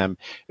routing on them,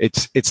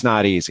 it's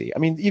not easy. I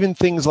mean, even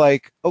things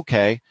like,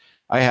 okay,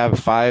 I have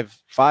five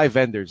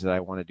vendors that I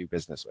want to do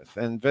business with,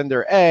 and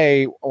vendor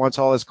A wants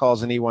all his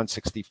calls in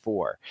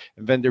E164,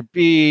 and vendor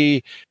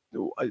B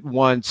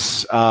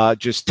wants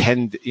just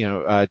 10,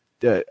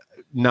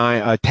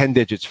 10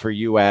 digits for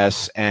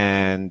US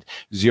and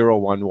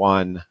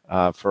 011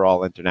 for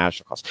all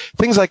international calls.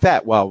 Things like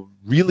that, while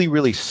really,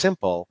 really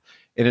simple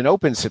in an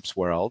OpenSIPs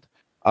world,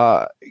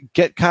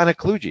 get kind of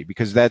kludgy,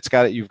 because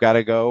you've got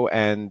to go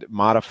and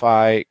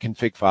modify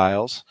config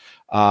files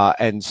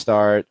and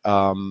start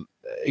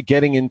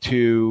getting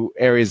into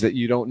areas that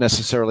you don't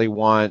necessarily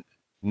want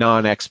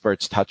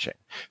non-experts touching.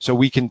 So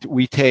we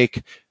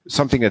take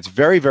something that's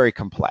very, very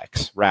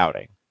complex,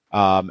 routing,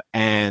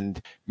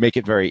 and make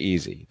it very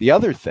easy. The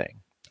other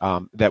thing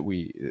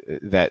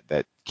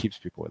that keeps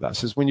people with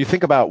us is when you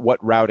think about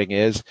what routing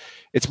is,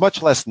 it's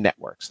much less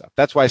network stuff.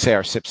 That's why I say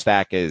our SIP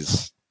stack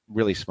is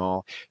really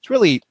small. It's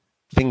really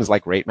things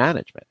like rate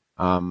management.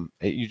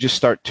 You just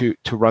start to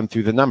run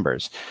through the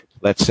numbers.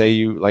 Let's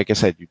say like I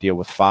said, you deal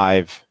with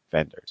 5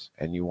 vendors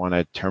and you want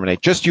to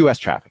terminate just US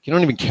traffic. You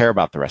don't even care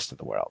about the rest of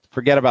the world.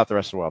 Forget about the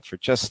rest of the world for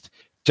just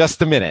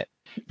a minute,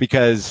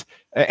 because,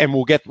 and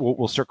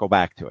we'll circle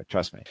back to it.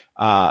 Trust me.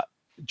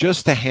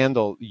 Just to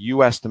handle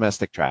US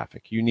domestic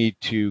traffic, you need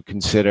to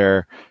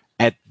consider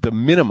at the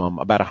minimum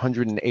about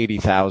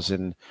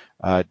 180,000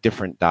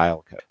 different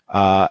dial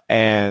codes,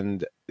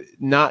 and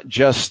not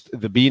just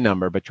the B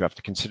number, but you have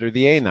to consider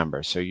the A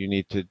number. So you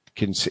need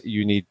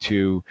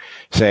to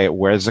say,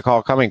 where's the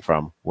call coming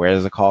from?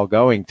 Where's the call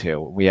going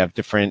to? We have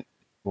different,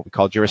 what we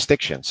call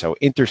jurisdictions. So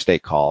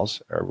interstate calls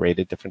are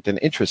rated different than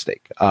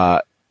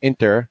intrastate.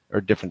 Inter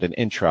are different than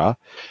intra.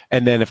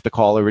 And then if the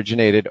call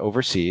originated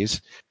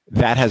overseas,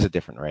 that has a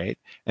different rate.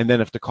 And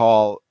then if the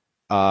call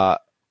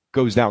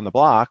goes down the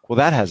block, well,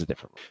 that has a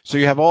different rate. So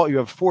you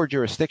have 4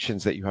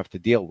 jurisdictions that you have to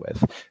deal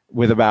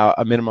with about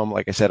a minimum,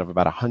 like I said, of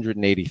about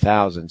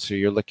 180,000. So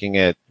you're looking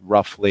at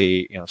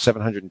roughly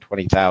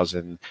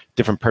 720,000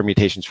 different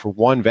permutations for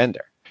one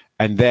vendor,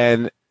 and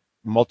then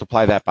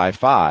multiply that by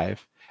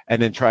 5, and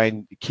then try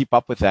and keep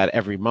up with that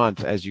every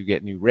month as you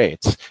get new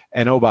rates.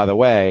 And oh, by the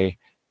way,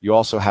 you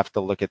also have to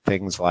look at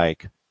things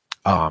like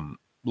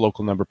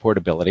local number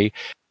portability.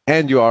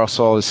 And you are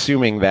also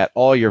assuming that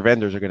all your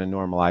vendors are going to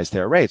normalize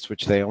their rates,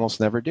 which they almost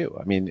never do.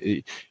 I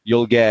mean,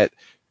 you'll get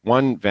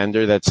one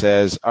vendor that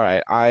says, all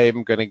right,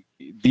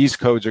 these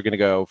codes are going to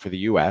go for the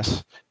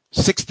US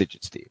 6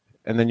 digits deep.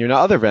 And then your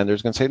other vendor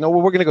is going to say, no,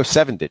 well, we're going to go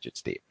 7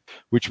 digits deep,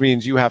 which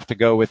means you have to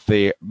go with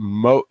the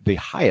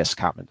highest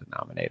common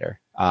denominator.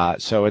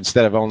 So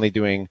instead of only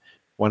doing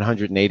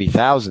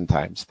 180,000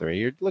 times 3,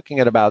 you're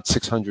looking at about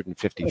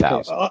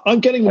 650,000. Okay.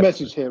 I'm getting the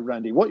message here,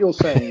 Randy. What you're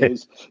saying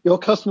is your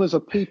customers are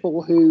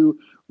people who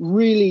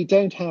really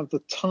don't have the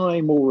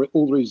time or the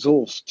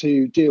resource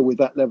to deal with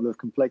that level of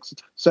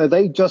complexity. So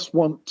they just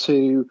want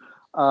to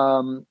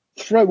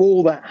throw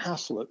all that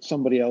hassle at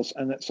somebody else,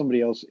 and that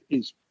somebody else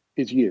is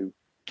you.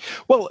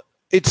 Well,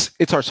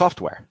 it's our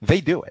software.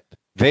 They do it.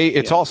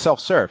 It's all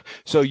self-serve.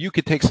 So you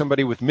could take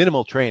somebody with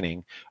minimal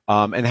training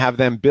and have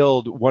them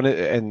build one,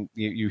 and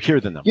you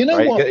hear the numbers. You know,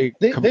 right?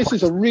 what? This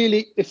is a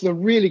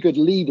really good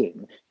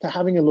lead-in to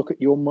having a look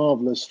at your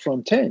marvelous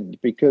front end,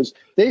 because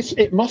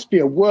it must be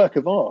a work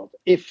of art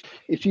if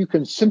you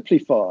can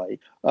simplify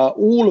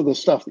all of the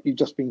stuff that you've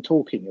just been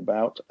talking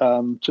about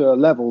to a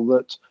level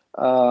that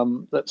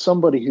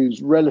somebody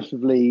who's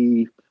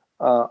relatively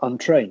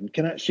untrained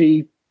can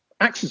actually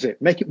access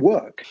it, make it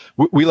work.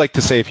 We like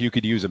to say if you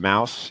could use a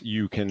mouse,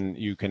 you can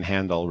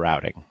handle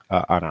routing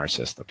on our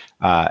system.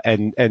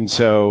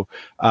 So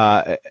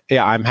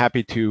I'm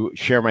happy to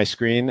share my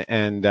screen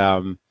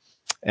and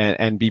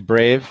be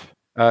brave,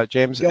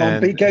 James. Go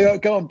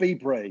on, be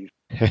brave.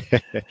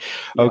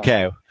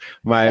 Okay,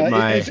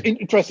 It's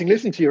interesting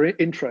listening to your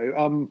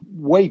intro.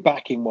 Way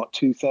back in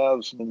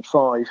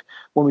 2005,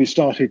 when we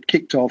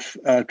kicked off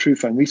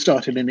TruePhone, we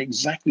started in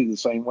exactly the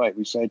same way.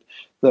 We said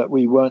that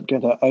we weren't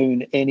going to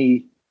own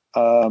any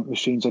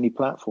machines, any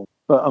platform.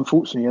 But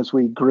unfortunately, as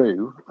we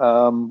grew,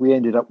 we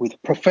ended up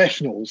with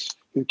professionals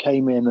who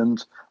came in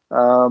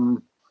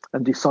and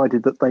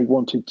decided that they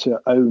wanted to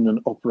own and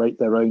operate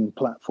their own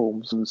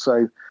platforms, and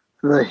so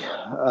the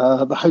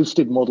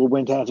hosted model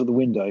went out of the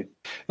window.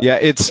 Yeah,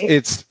 it's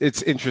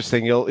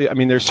interesting.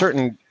 There's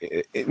certain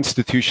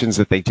institutions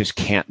that they just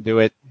can't do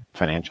it,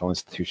 financial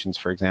institutions,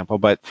 for example.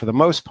 But for the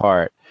most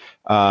part,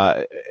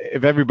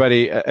 if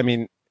everybody,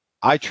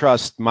 I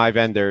trust my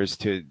vendors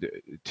to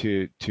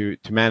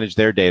manage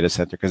their data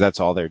center, because that's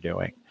all they're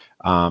doing.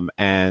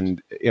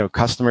 And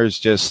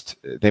customers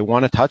they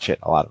want to touch it.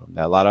 A lot of them.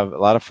 A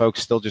lot of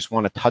folks still just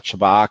want to touch a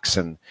box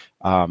and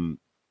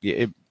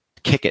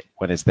kick it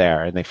when it's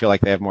there, and they feel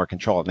like they have more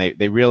control. And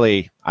they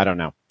really, I don't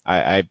know.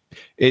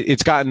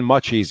 It's gotten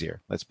much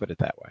easier. Let's put it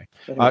that way.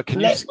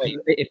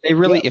 If they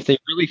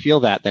really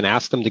feel that, then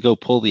ask them to go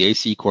pull the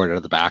AC cord out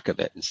of the back of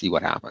it and see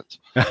what happens.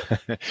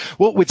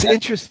 Well, what's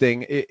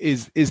interesting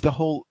is the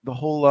whole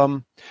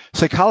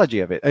psychology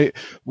of it.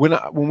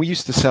 When we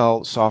used to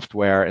sell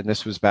software, and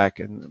this was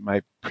back in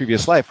my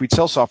previous life, we'd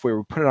sell software,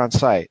 we'd put it on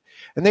site,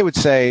 and they would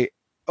say,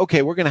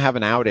 okay, we're going to have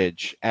an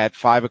outage at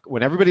 5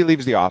 when everybody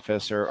leaves the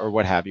office or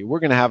what have you.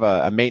 We're going to have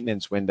a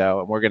maintenance window,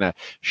 and we're going to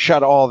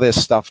shut all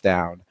this stuff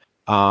down.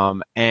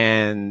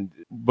 and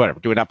whatever,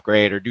 do an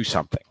upgrade or do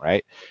something,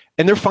 right?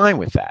 And they're fine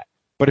with that.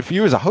 But if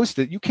you as a host,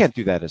 you can't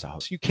do that as a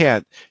host. You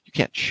can't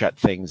shut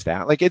things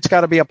down. Like, it's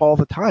got to be up all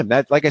the time.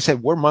 That, like I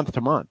said, we're month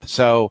to month,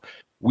 so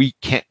we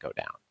can't go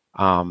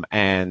down.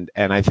 And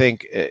I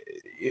think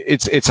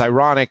it's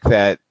ironic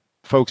that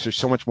folks are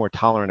so much more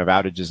tolerant of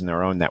outages in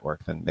their own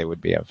network than they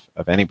would be of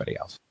anybody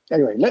else.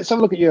 Anyway, let's have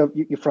a look at your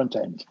front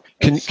end.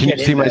 Can you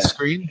see my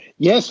screen?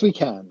 Yes, we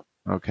can.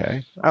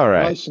 Okay. All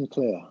right. Nice and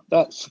clear.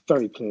 That's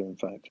very clear, in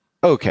fact.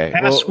 Okay.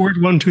 Password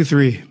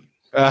 123.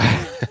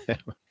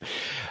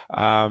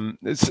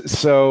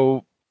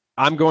 So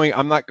I'm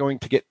not going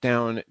to get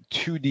down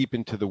too deep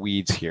into the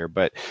weeds here,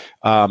 but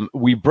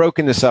we've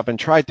broken this up and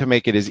tried to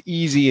make it as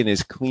easy and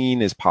as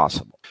clean as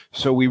possible.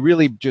 So we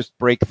really just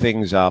break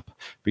things up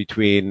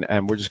between,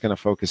 and we're just going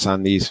to focus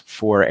on these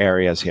 4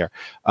 areas here.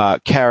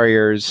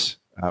 Carriers.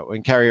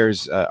 And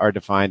carriers are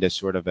defined as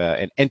sort of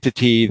an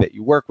entity that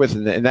you work with,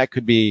 and that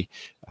could be.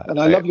 And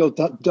I love your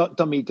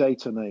dummy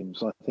data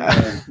names. I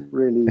think they're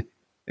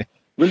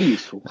really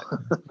useful.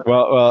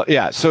 well,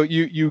 yeah. So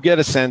you get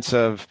a sense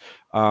of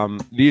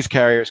these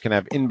carriers can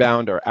have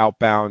inbound or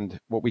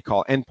outbound, what we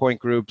call endpoint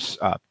groups.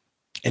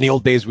 In the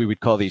old days, we would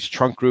call these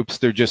trunk groups.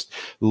 They're just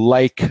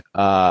like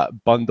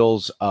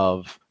bundles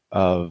of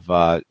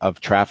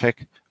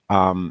traffic.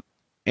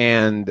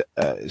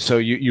 So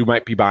you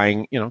might be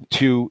buying,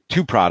 two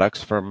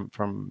products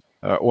from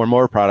or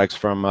more products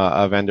from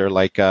a vendor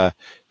like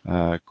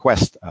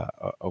Quest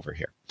over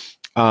here.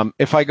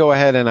 If I go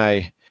ahead and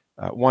I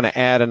want to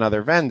add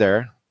another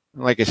vendor,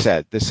 like I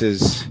said, this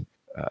is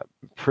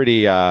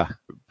pretty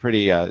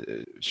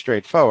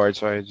straightforward.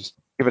 So I just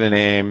give it a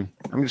name.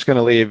 I'm just going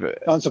to leave.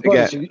 I'm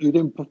surprised you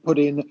didn't put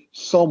in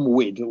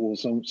SomWid or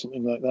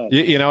something like that.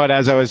 You know what?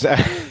 As I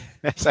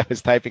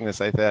was typing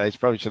this, I thought I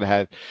probably should have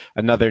had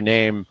another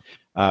name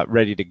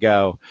ready to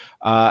go.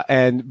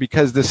 And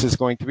because this is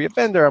going to be a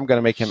vendor, I'm going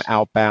to make him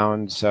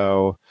outbound.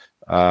 So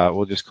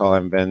we'll just call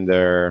him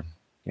vendor,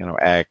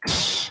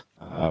 X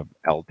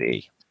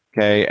LD.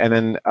 Okay, and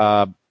then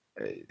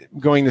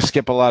going to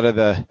skip a lot of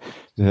the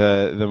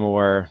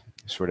more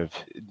sort of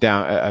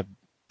down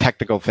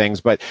technical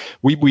things, but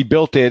we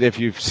built it. If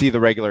you see the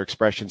regular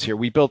expressions here,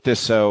 we built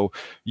this so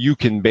you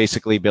can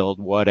basically build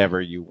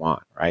whatever you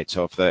want, right?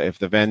 So if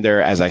the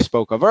vendor, as I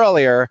spoke of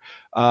earlier,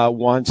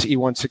 wants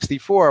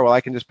E164, well,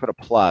 I can just put a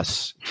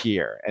plus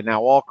here, and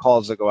now all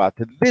calls that go out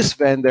to this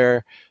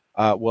vendor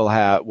will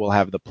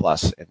have the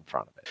plus in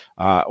front of it,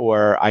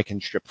 or I can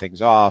strip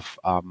things off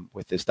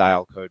with this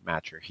dial code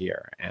matcher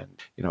here. And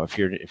if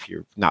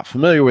you're not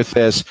familiar with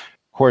this, of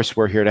course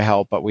we're here to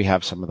help, but we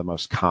have some of the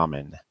most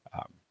common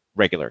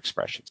regular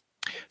expressions.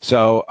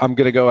 So I'm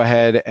going to go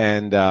ahead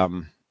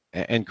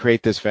and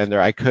create this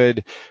vendor. I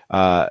could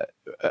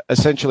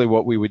essentially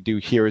what we would do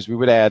here is we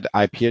would add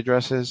IP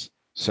addresses.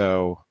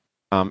 So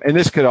and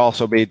this could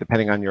also be,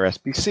 depending on your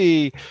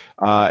SBC,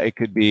 it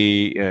could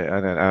be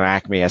an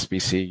Acme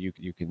SBC.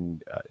 You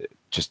can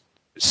just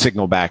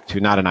signal back to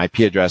not an IP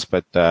address,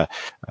 but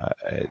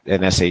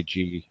an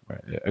SAG,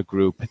 a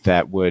group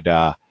that would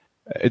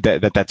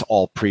that's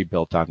all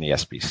pre-built on the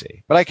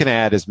SBC. But I can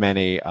add as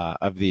many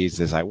of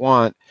these as I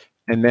want,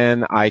 and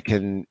then I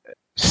can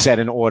set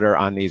an order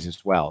on these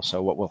as well.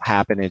 So what will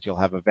happen is you'll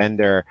have a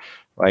vendor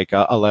like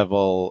a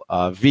level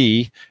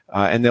V,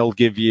 and they'll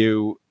give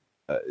you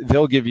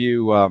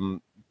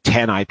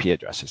 10 IP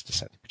addresses to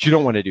send. But you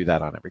don't want to do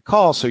that on every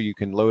call, so you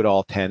can load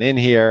all 10 in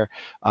here,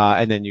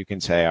 and then you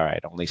can say, all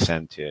right, only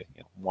send to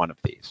one of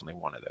these, only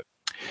one of those.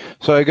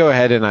 So I go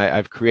ahead and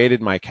I've created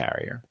my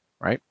carrier,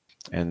 right?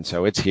 And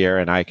so it's here,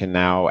 and I can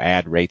now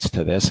add rates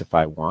to this if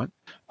I want.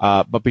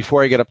 But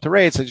before I get up to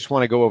rates, I just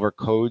want to go over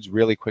codes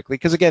really quickly,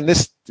 because again,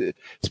 this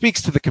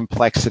speaks to the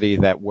complexity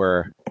that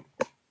we're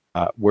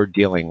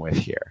dealing with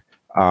here.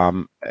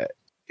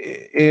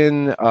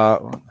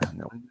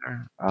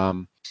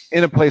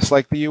 In a place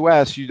like the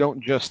U.S., you don't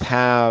just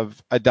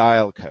have a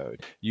dial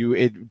code.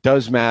 It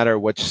does matter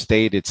which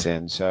state it's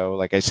in. So,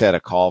 like I said, a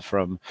call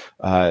from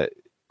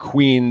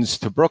Queens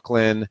to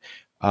Brooklyn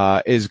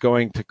is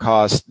going to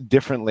cost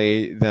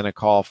differently than a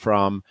call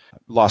from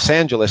Los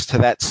Angeles to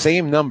that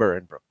same number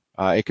in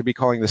Brooklyn. It could be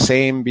calling the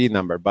same B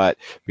number, but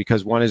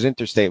because one is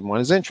interstate and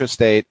one is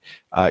intrastate,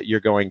 you're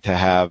going to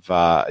have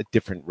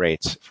different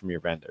rates from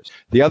your vendors.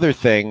 The other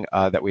thing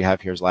that we have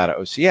here is LATA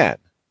OCN.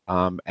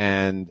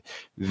 And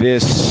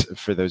this,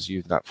 for those of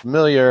you not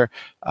familiar,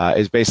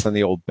 is based on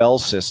the old Bell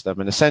system.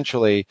 And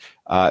essentially,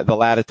 the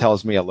LATA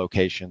tells me a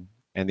location,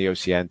 and the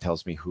OCN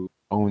tells me who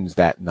owns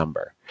that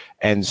number.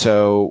 And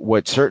so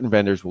what certain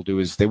vendors will do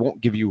is they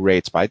won't give you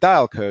rates by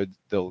dial code.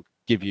 They'll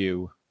give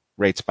you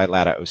rates by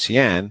LATA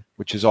OCN,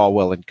 which is all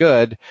well and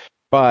good.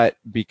 But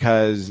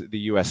because the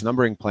U.S.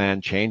 numbering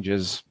plan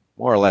changes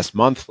more or less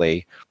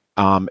monthly,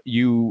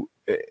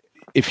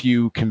 if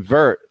you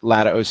convert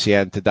LATA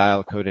OCN to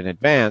dial code in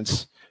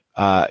advance,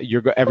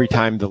 every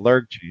time the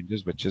LERG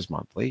changes, which is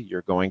monthly,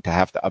 you're going to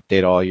have to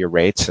update all your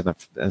rates and,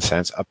 in a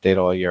sense, update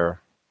all your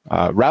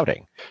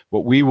routing.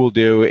 What we will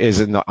do is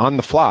on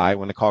the fly,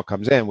 when the call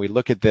comes in, we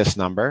look at this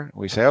number, and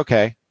we say,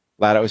 okay,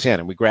 LATOCN,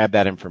 and we grab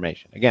that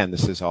information. Again,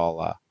 this is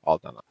all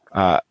done.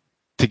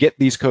 To get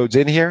these codes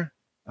in here,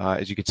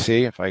 as you can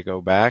see, if I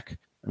go back,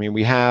 I mean,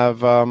 we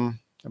have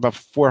about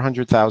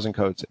 400,000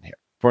 codes in here,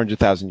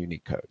 400,000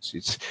 unique codes.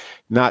 It's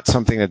not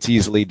something that's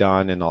easily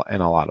done in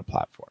a lot of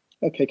platforms.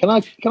 Okay, can I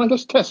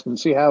just test and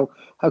see how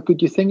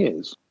good your thing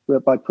is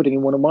by putting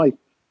in one of my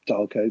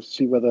dial codes to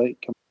see whether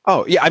it can.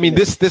 Oh yeah, I mean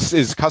this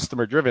is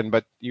customer driven,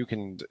 but you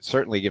can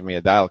certainly give me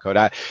a dial code.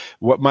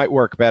 What might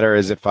work better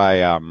is if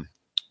I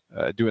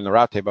do in the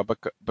route table,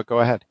 but go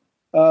ahead.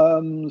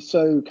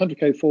 So country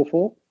code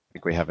 44. I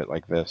think we have it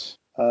like this.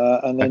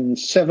 And then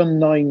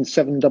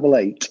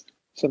 79788.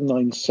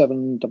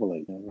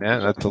 79788. Yeah,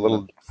 that's a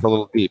little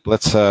deep.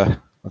 Let's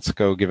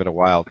go give it a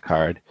wild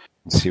card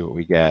and see what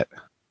we get.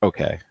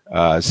 Okay,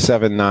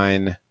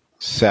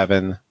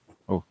 797.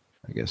 Oh,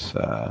 I guess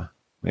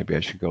maybe I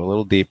should go a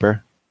little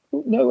deeper.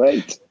 No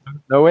 8.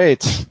 No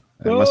 8.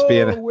 It must be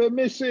in. We're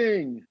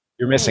missing.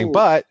 You're missing,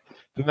 but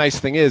the nice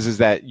thing is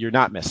that you're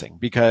not missing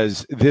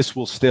because this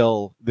will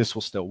still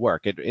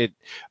work.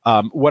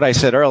 What I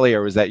said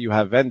earlier was that you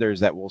have vendors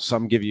that will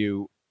some give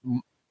you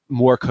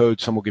more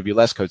codes, some will give you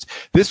less codes.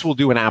 This will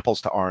do an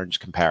apples to orange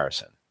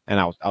comparison, and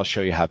I'll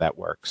show you how that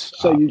works.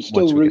 So you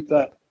still route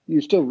that.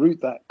 You still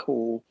route that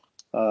call.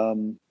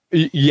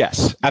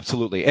 Yes,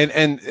 absolutely,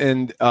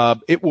 and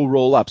it will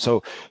roll up.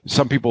 So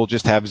some people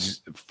just have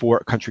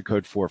country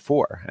code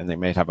 44, and they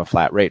may have a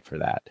flat rate for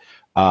that.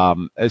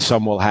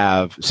 Some will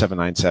have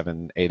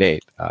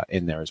 79788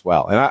 in there as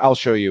well, and I'll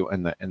show you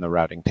in the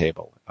routing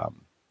table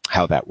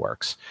how that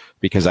works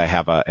because I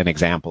have an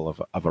example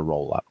of a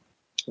roll up.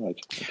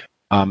 Right.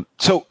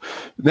 So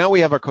now we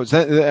have our codes.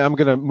 I'm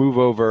going to move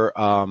over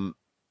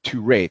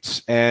to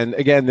rates, and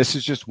again, this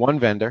is just one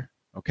vendor.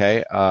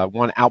 Okay,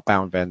 one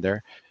outbound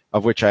vendor,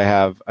 of which I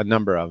have a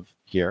number of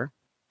here,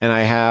 and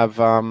I have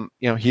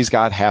he's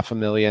got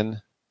 500,000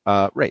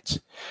 rates.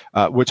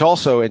 What's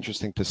also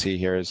interesting to see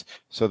here is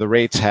so the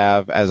rates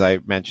have, as I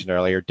mentioned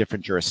earlier,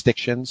 different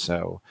jurisdictions.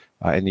 So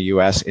in the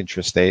U.S.,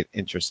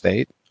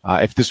 intrastate.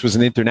 If this was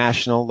an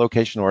international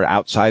location or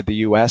outside the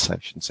U.S., I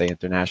shouldn't say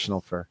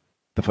international for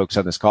the folks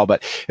on this call,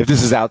 but if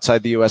this is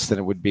outside the U.S., then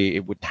it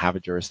wouldn't have a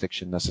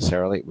jurisdiction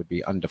necessarily. It would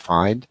be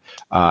undefined.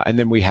 And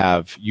then we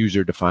have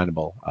user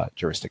definable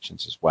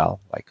jurisdictions as well,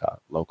 like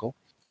local.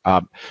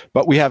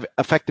 But we have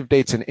effective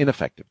dates and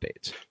ineffective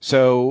dates.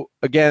 So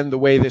again, the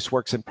way this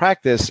works in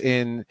practice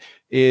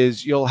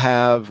is you'll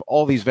have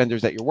all these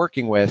vendors that you're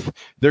working with.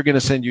 They're going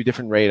to send you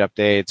different rate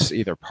updates,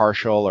 either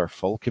partial or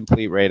full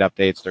complete rate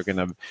updates. They're going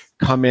to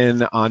come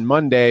in on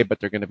Monday, but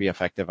they're going to be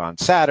effective on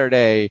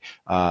Saturday.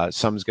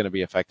 Some's going to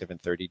be effective in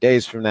 30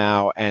 days from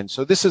now. And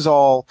so this is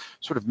all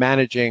sort of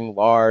managing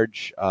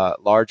large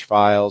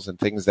files and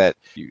things that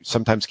you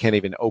sometimes can't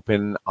even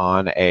open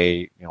on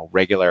a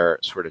regular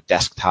sort of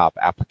desktop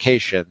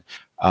application.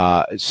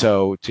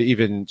 So to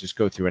even just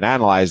go through and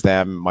analyze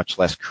them, much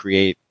less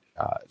create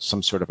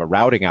some sort of a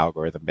routing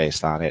algorithm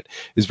based on it,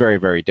 is very,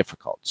 very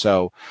difficult.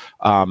 So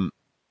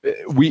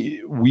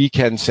we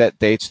can set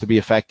dates to be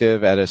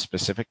effective at a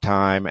specific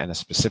time and a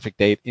specific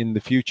date in the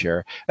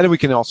future, and then we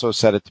can also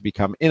set it to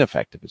become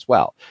ineffective as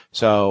well.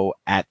 So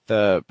at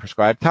the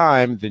prescribed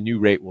time, the new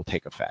rate will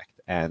take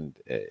effect, and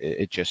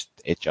it just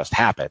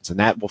happens, and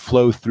that will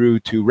flow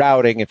through to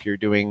routing if you're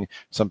doing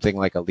something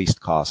like a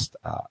least cost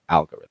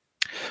algorithm.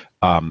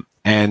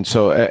 And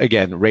so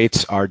again,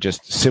 rates are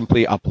just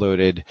simply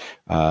uploaded.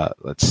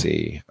 Let's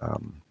see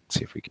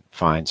if we can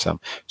find some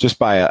just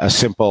by a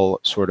simple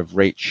sort of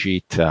rate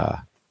sheet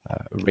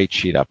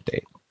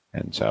update.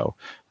 And so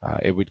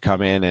it would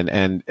come in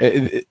and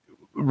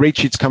rate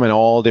sheets come in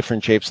all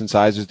different shapes and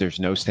sizes. There's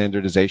no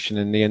standardization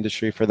in the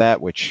industry for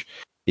that, which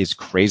is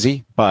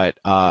crazy. But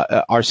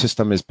our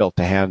system is built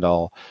to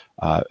handle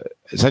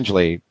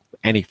essentially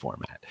any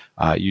format.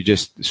 You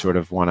just sort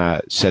of want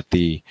to set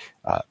the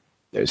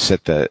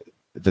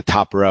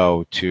top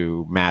row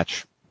to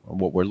match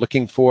what we're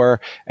looking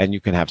for, and you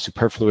can have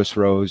superfluous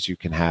rows. You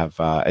can have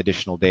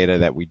additional data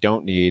that we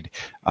don't need,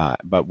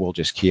 but we'll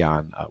just key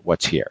on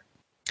what's here.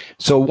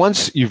 So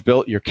once you've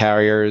built your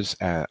carriers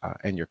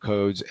and your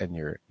codes and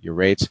your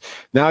rates,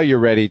 now you're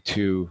ready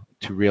to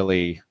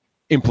really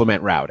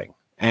implement routing.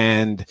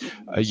 And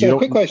so, a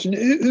quick question: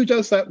 who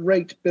does that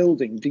rate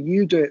building? Do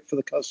you do it for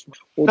the customer,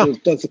 or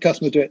does the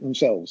customer do it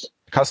themselves?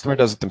 The customer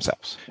does it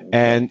themselves.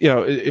 And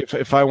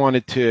if I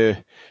wanted to,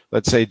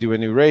 let's say, do a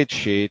new rate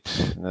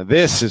sheet, now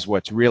this is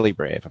what's really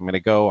brave. I'm going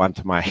to go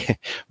onto my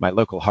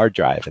local hard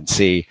drive and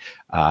see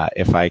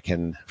if I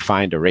can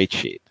find a rate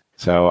sheet.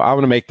 So I'm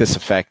going to make this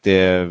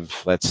effective.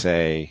 Let's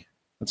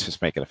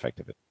just make it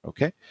effective.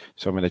 Okay.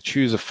 So I'm going to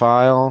choose a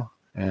file,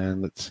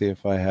 and let's see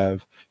if I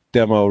have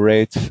demo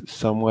rates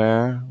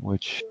somewhere,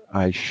 which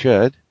I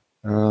should.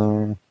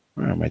 Where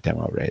are my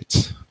demo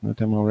rates? No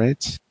demo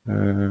rates?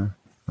 I'll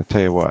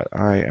tell you what,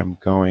 I am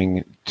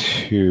going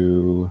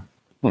to,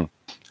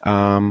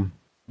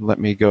 let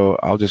me go,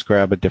 I'll just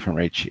grab a different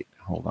rate sheet.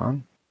 Hold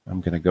on. I'm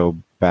going to go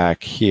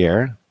back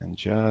here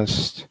and I'm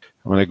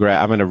going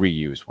to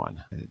reuse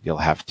one. You'll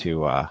have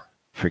to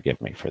forgive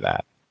me for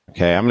that.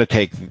 Okay, I'm going to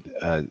take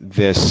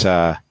this.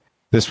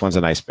 This one's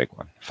a nice big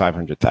one,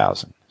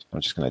 500,000. So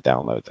I'm just going to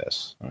download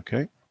this.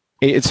 Okay,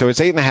 so it's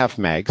 8.5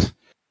 megs.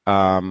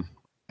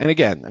 And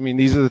again, I mean,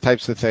 these are the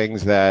types of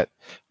things that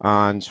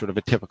on sort of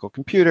a typical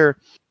computer,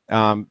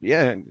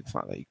 yeah, it's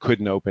not that you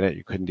couldn't open it,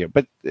 you couldn't deal,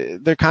 but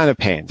they're kind of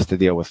pains to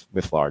deal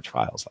with large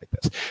files like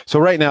this. So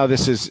right now,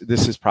 this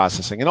is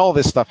processing, and all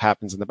this stuff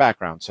happens in the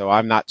background. So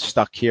I'm not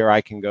stuck here.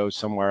 I can go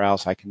somewhere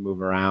else. I can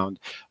move around.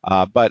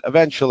 But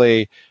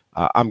eventually,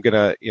 I'm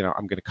gonna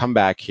come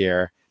back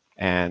here,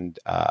 and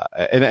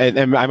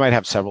I might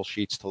have several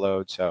sheets to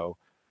load, so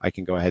I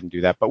can go ahead and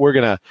do that. But we're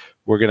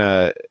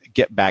gonna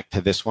get back to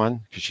this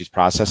one because she's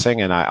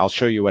processing, and I'll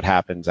show you what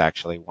happens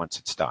actually once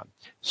it's done.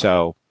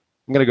 So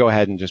I'm going to go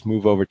ahead and just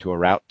move over to a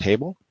route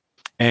table.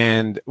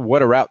 And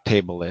what a route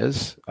table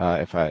is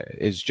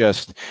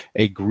just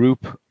a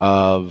group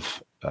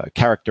of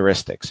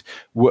characteristics.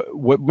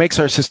 What makes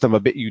our system a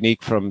bit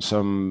unique from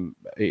some,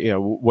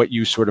 what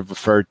you sort of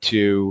referred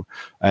to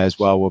as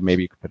well,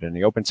 maybe you could put it in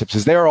the OpenSIPs,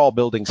 is they're all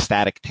building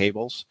static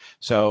tables.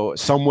 So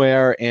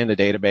somewhere in a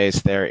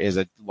database, there is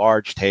a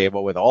large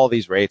table with all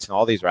these rates and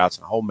all these routes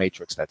and a whole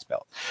matrix that's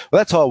built. Well,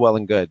 that's all well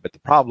and good, but the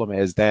problem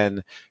is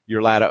then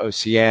your Lada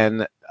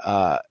OCN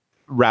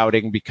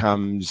routing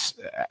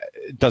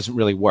doesn't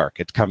really work.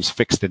 It comes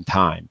fixed in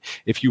time.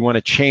 If you want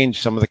to change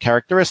some of the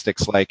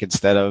characteristics, like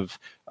instead of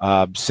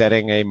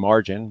setting a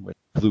margin, which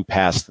flew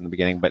past in the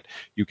beginning, but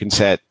you can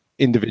set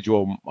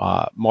individual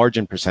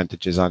margin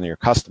percentages on your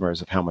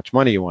customers of how much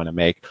money you want to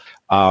make.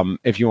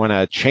 If you want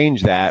to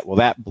change that, well,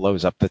 that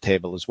blows up the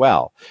table as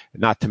well.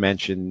 Not to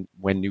mention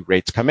when new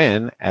rates come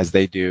in, as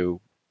they do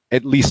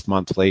at least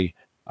monthly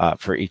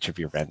for each of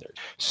your vendors.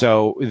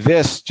 So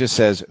this just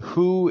says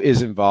who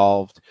is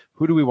involved,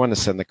 who do we want to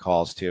send the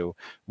calls to,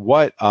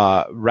 what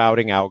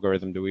routing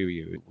algorithm do we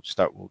use,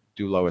 we'll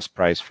do lowest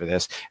price for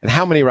this, and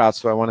how many routes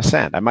do I want to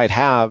send.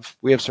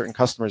 We have certain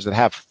customers that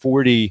have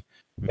 40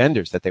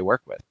 vendors that they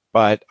work with,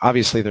 but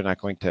obviously they're not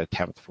going to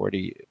attempt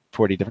 40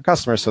 different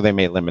customers, so they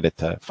may limit it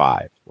to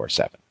 5 or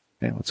 7.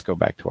 Okay, let's go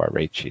back to our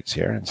rate sheets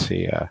here and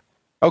see.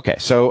 Okay,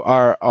 so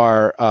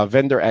our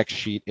vendor X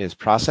sheet is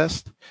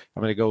processed.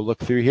 I'm going to go look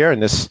through here,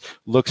 and this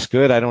looks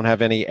good. I don't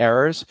have any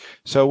errors.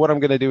 So what I'm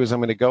going to do is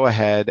I'm going to go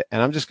ahead,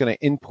 and I'm just going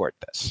to import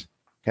this.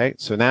 Okay,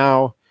 so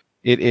now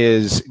it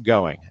is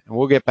going. And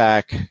we'll get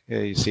back.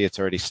 You see it's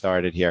already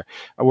started here.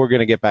 We're going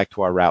to get back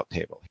to our route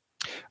table.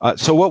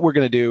 So what we're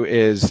going to do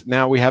is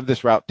now we have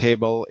this route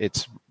table.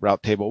 It's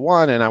route table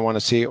 1, and I want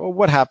to see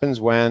what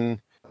happens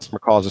when a customer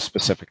calls a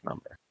specific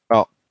number.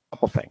 Well,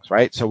 couple things,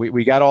 right? So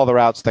we got all the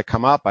routes that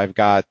come up. I've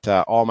got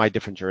all my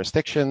different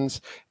jurisdictions.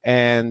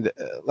 And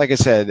like I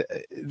said,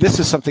 this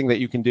is something that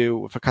you can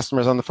do if a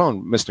customer's on the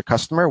phone. Mr.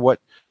 Customer, what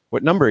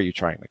number are you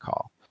trying to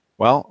call?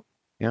 Well,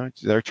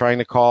 they're trying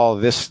to call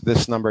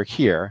this number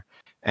here.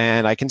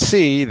 And I can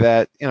see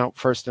that,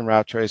 first in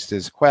route choice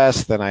is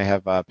Quest. Then I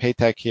have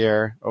Paytech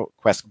here,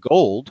 Quest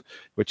Gold,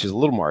 which is a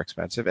little more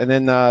expensive. And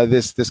then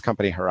this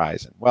company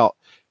Horizon. Well,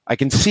 I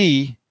can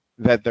see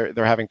that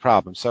they're having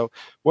problems. So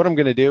what I'm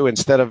going to do,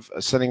 instead of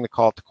sending the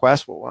call to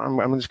Quest, I'm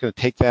just going to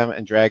take them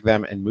and drag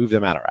them and move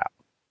them out of route.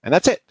 And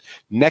that's it.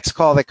 Next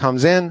call that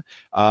comes in,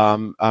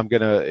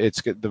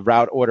 the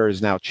route order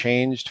is now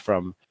changed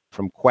from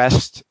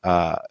Quest,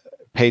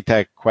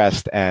 Paytech,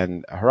 Quest,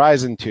 and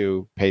Horizon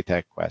to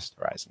Paytech, Quest,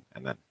 Horizon,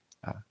 and then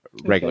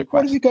regular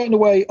Quest. What have you got in the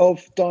way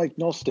of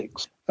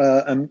diagnostics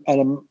and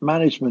a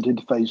management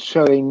interface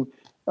showing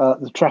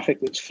the traffic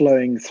that's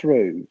flowing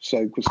through?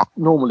 So, because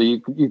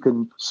normally you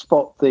can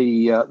spot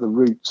the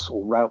routes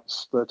or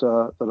routes that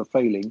are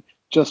failing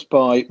just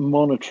by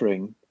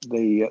monitoring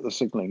the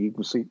signaling. You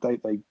can see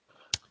they.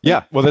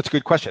 Yeah, well, that's a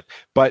good question.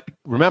 But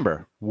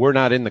remember, we're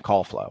not in the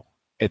call flow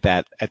at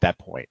that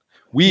point.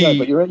 No,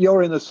 but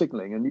you're in the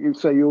signaling, and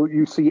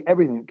you see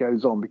everything that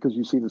goes on because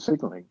you see the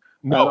signaling.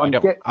 No, I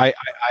don't.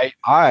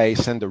 I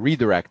send the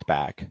redirect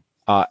back,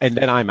 and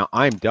then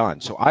I'm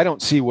done. So I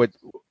don't see what.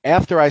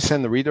 After I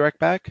send the redirect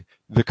back,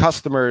 the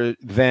customer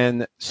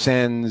then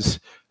sends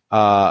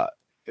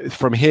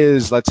from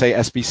his, let's say,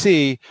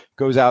 SBC,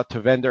 goes out to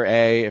vendor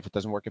A. If it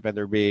doesn't work at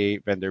vendor B,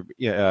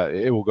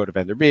 it will go to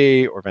vendor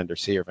B or vendor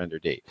C or vendor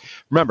D.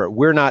 Remember,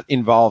 we're not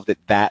involved at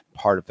that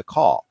part of the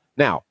call.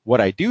 Now,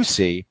 what I do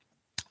see,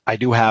 I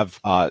do have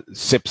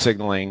SIP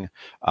signaling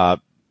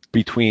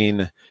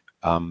between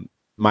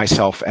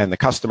myself and the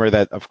customer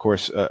that, of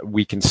course,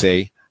 we can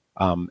see.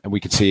 And we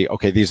can see,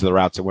 okay, these are the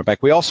routes that went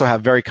back. We also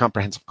have very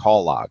comprehensive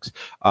call logs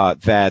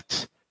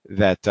that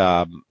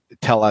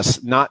tell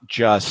us not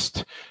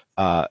just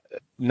the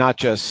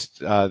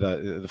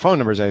phone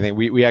numbers. I think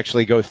we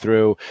actually go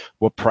through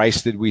what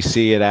price did we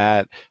see it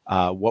at,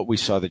 what we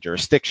saw the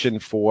jurisdiction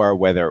for,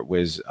 whether it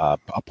was a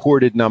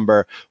ported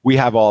number. We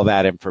have all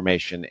that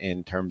information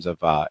in terms of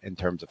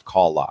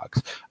call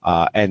logs,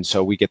 and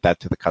so we get that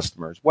to the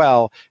customer as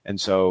well.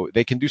 And so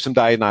they can do some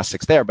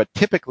diagnostics there. But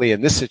typically in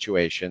this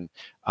situation,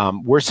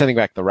 we're sending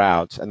back the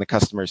routes, and the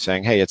customer is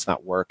saying, "Hey, it's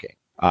not working."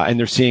 And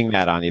they're seeing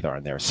that on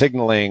their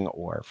signaling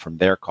or from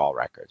their call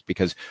records,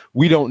 because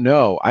we don't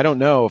know. I don't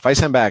know if I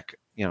send back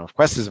if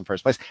Quest is in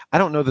first place, I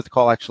don't know that the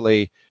call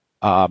actually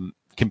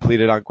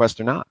completed on Quest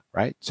or not,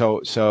 right?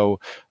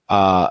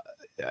 I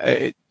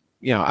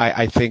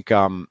think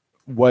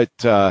what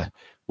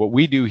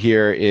we do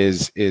here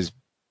is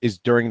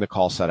during the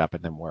call setup,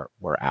 and then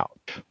we're out.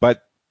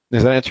 But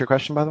does that answer your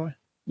question, by the way?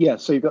 Yeah.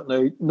 So you've got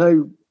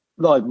no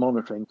live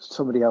monitoring.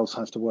 Somebody else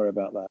has to worry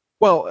about that.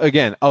 Well,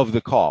 again, of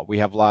the call, we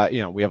have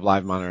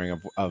live monitoring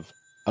of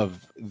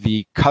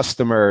the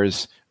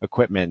customer's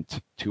equipment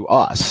to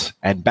us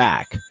and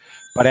back.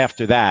 But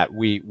after that,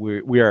 we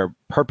are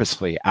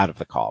purposefully out of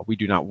the call. We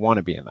do not want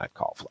to be in that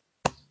call flow.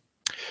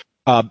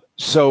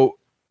 So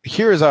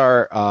here's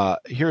our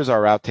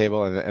route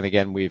table, and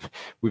again, we've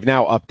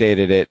now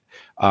updated it.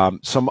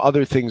 Some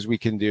other things we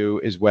can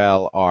do as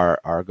well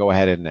are go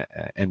ahead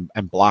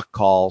and block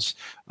calls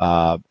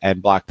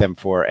and block them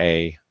for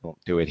I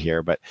won't do it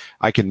here, but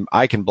I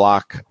can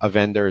block a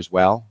vendor as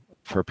well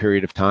for a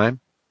period of time,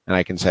 and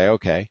I can say,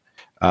 okay,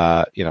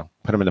 put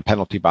them in a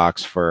penalty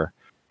box for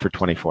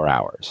 24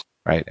 hours,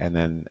 right? And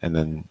then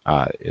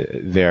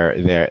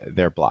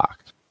they're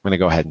blocked. I'm going to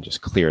go ahead and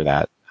just clear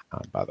that,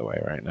 by the way,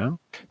 right now,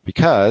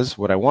 because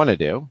what I want to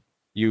do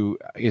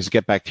is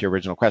get back to your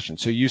original question.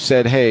 So you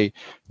said, hey,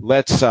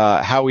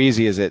 how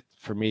easy is it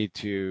for me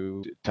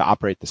to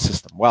operate the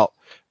system? Well,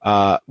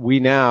 we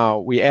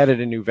added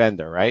a new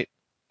vendor, right?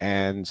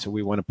 And so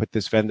we want to put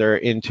this vendor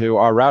into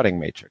our routing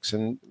matrix.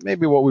 And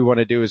maybe what we want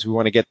to do is we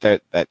want to get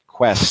that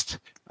Quest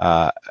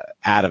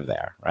out of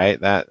there, right?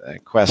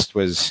 That Quest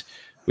we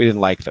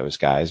didn't like those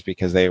guys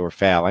because they were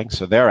failing.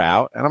 So they're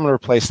out, and I'm going to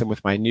replace them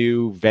with my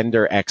new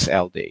vendor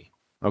XLD.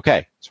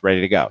 Okay, it's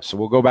ready to go. So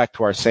we'll go back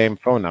to our same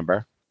phone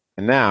number.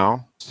 And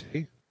now,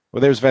 see,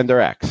 well, there's vendor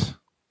X,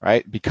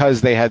 right?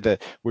 Because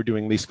we're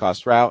doing least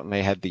cost route, and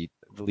they had the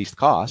least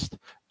cost,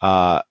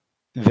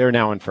 they're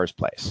now in first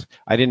place.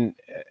 As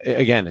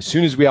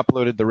soon as we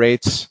uploaded the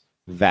rates,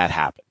 that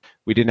happened.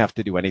 We didn't have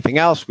to do anything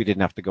else. We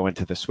didn't have to go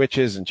into the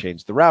switches and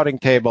change the routing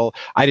table.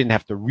 I didn't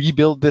have to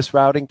rebuild this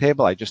routing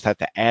table. I just had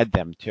to add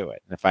them to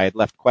it. And if I had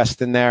left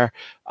Quest in there,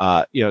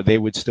 they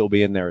would still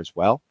be in there as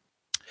well.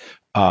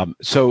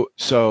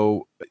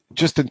 So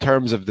just in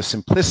terms of the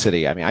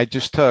simplicity, I mean, I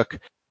just took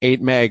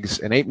 8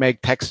 megs, an 8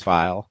 meg text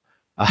file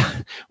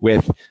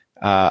with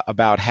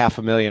about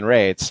 500,000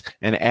 rates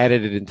and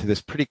added it into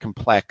this pretty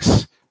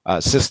complex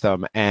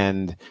system,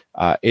 and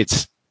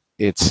it's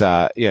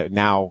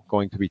now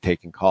going to be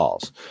taking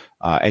calls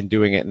and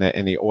doing it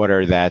in the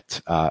order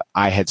that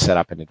I had set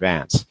up in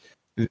advance.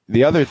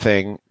 The other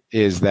thing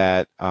is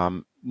that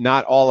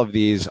not all of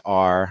these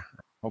are,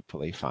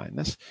 hopefully find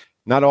this,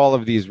 not all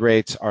of these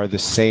rates are the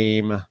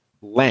same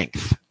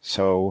length.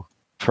 So,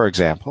 for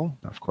example,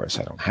 of course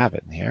I don't have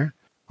it in here.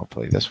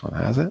 Hopefully this one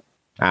has it.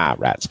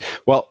 Rats.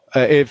 Well,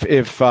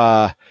 if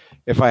I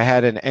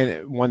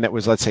had one that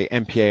was, let's say,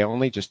 MPA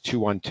only, just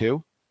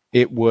 212,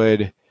 it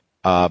would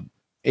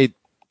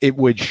it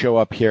would show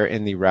up here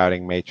in the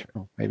routing matrix.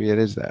 Oh, maybe it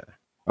is that.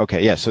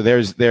 Okay, yeah. So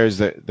there's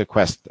the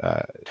Quest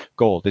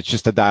Gold. It's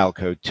just a dial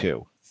code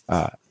 2,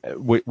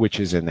 which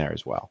is in there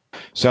as well.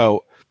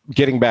 So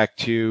getting back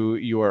to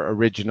your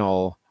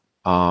original,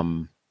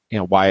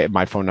 why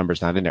my phone number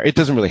is not in there. It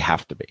doesn't really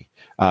have to be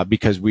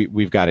because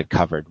we've got it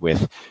covered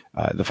with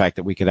the fact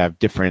that we could have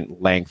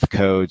different length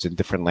codes and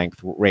different length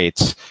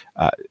rates.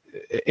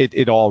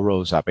 It all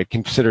rolls up. It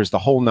considers the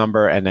whole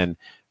number and then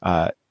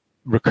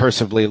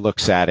recursively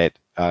looks at it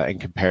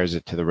and compares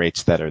it to the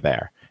rates that are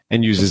there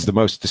and uses the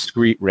most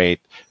discrete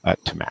rate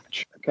to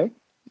match. Okay.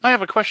 I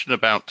have a question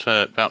about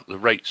the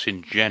rates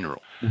in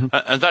general,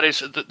 and that is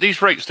that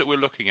these rates that we're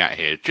looking at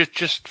here.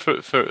 Just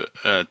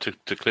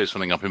to clear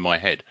something up in my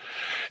head,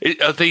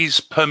 are these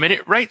per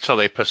minute rates? Are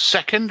they per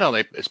second? Are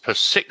they per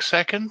 6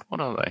 second?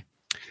 What are they?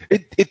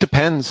 It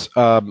depends.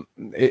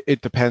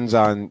 It depends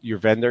on your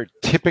vendor.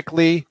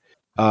 Typically,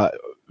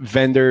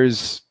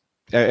 vendors.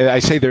 I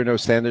say there are no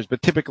standards,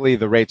 but typically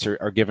the rates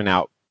are given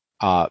out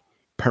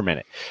per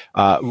minute.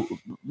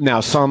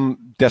 Now,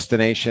 some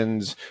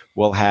destinations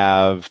will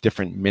have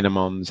different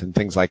minimums and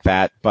things like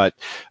that, but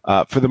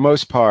for the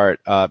most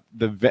part,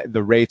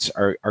 the rates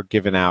are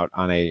given out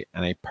on a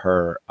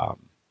per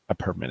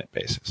minute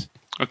basis.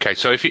 Okay,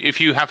 so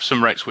if you have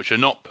some rates which are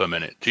not per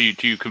minute, do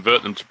you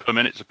convert them to per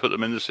minute to put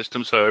them in the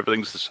system so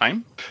everything's the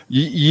same?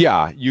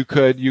 Yeah, you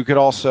could. You could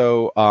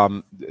also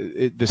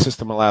the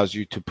system allows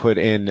you to put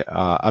in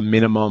a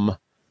minimum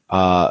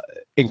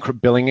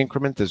billing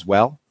increment as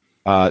well.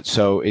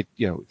 So it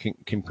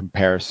can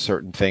compare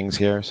certain things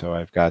here. So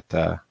I've got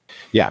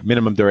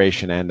minimum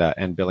duration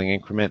and billing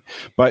increment.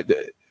 But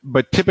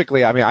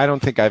typically, I mean, I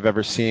don't think I've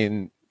ever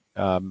seen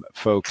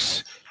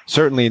folks.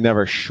 Certainly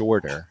never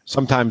shorter.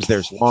 Sometimes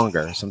there's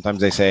longer.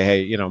 Sometimes they say,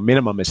 hey,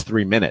 minimum is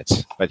 3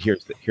 minutes, but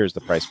here's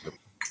the price.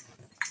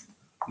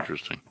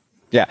 Interesting.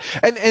 Yeah,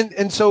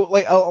 and so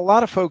like a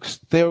lot of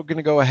folks, they're going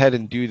to go ahead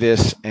and do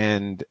this,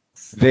 and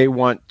they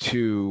want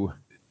to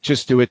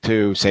just do it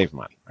to save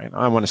money, right?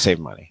 I want to save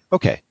money.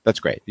 Okay, that's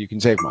great. You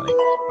can save money,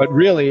 but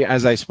really,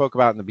 as I spoke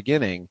about in the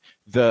beginning,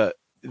 the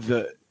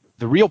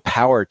the real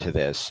power to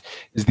this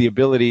is the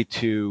ability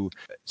to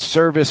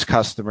service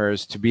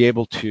customers, to be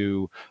able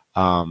to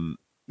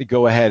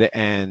go ahead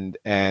and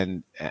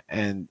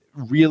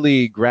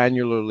really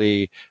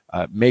granularly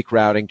make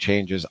routing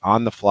changes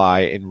on the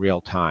fly in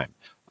real time.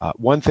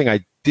 One thing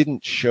I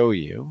didn't show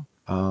you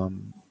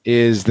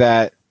is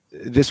that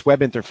this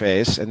web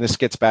interface, and this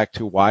gets back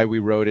to why we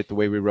wrote it the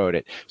way we wrote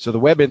it. So the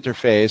web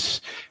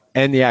interface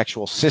and the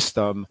actual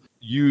system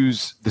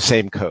use the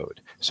same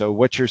code. So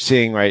what you're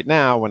seeing right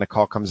now, when a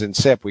call comes in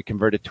SIP, we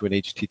convert it to an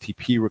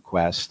HTTP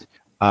request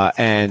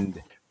and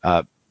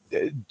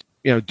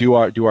do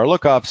our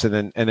lookups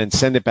and then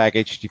send it back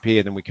HTTP,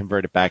 and then we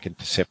convert it back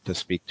into SIP to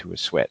speak to a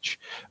switch.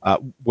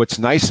 What's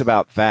nice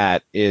about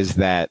that is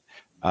that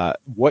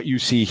what you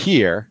see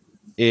here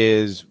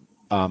is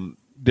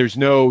there's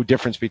no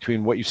difference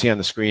between what you see on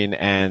the screen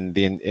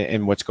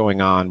and what's going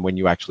on when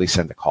you actually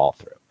send the call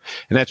through.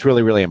 And that's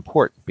really, really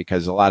important,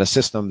 because a lot of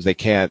systems, they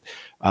can't,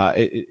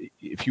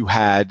 if you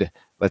had,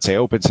 let's say,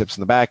 OpenSIPs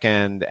in the back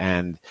end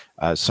and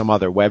some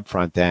other web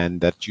front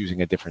end that's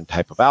using a different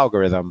type of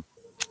algorithm,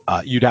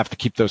 you'd have to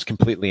keep those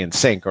completely in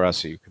sync, or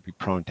else you could be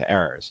prone to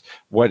errors.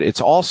 What it's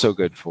also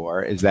good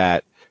for is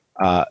that,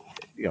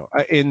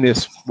 in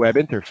this web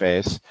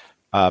interface,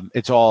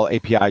 it's all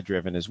API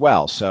driven as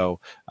well. So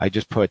I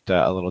just put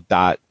a little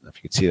dot, if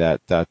you can see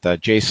that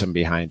JSON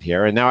behind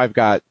here, and now I've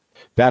got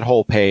that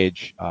whole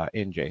page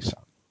in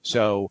JSON.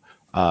 So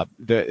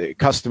the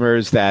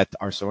customers that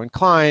are so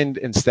inclined,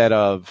 instead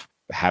of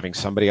having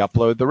somebody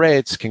upload the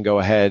rates, can go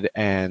ahead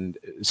and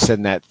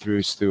send that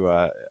through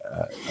a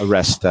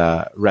REST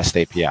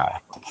API.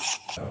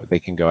 So they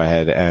can go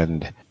ahead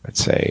and,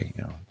 let's say,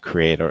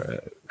 create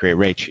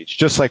rate sheets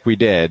just like we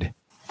did,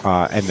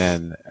 and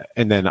then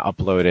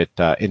upload it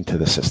into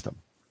the system.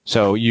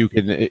 So you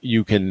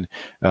can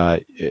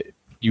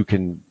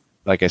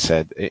like I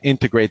said,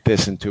 integrate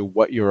this into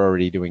what you're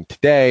already doing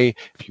today.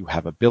 If you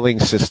have a billing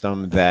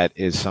system that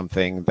is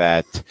something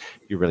that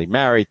you're really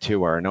married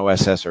to, or an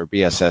OSS or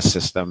BSS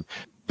system,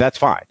 that's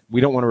fine.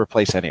 We don't want to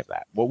replace any of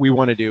that. What we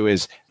want to do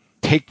is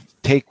take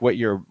what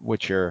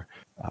you're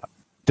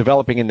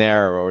developing in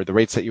there, or the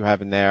rates that you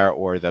have in there,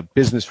 or the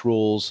business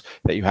rules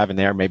that you have in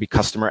there. Maybe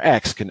customer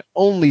X can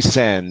only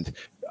send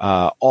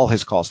all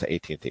his calls to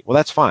AT&T. Well,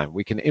 that's fine.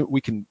 We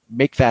can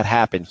make that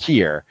happen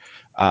here,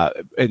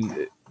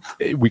 and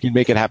we can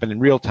make it happen in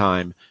real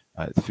time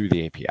through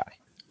the API.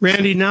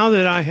 Randy, now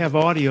that I have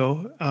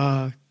audio,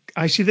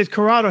 I see that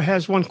Corrado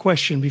has one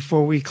question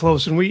before we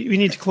close, and we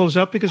need to close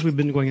up because we've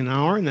been going an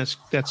hour, and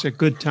that's a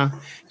good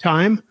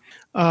time.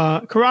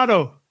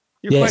 Corrado,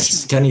 your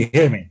question. Can you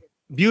hear me?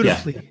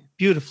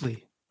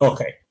 Beautifully.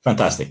 Okay,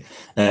 fantastic.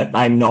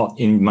 I'm not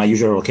in my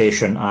usual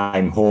location.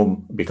 I'm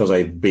home because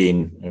I've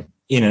been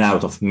in and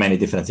out of many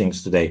different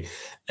things today.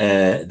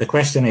 The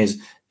question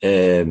is,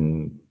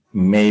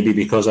 maybe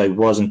because I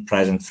wasn't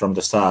present from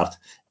the start,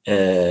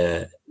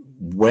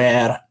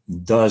 where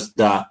does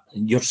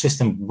your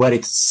system, where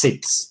it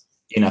sits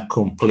in a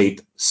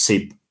complete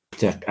SIP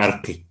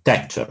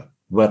architecture,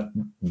 where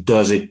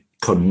does it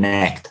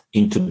connect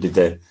into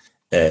the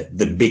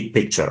big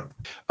picture?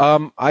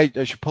 I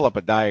should pull up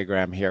a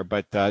diagram here,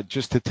 but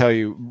just to tell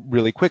you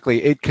really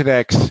quickly, it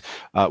connects.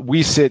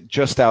 We sit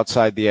just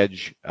outside the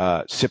edge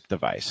SIP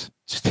device.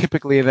 It's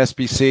typically an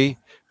SBC,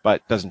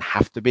 but doesn't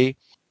have to be.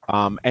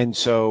 And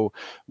so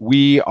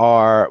we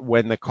are,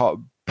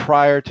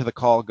 prior to the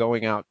call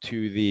going out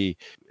to the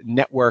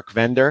network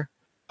vendor,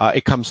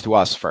 it comes to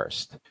us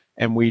first,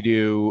 and we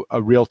do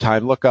a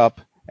real-time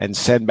lookup and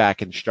send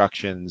back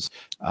instructions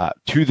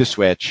to the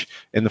switch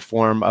in the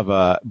form of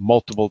a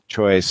multiple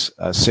choice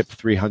SIP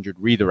 300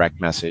 redirect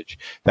message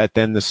that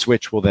then the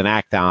switch will then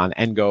act on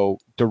and go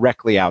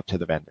directly out to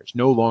the vendors,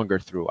 no longer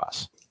through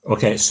us.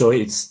 Okay, so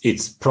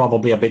it's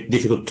probably a bit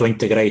difficult to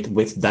integrate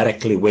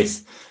directly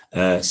with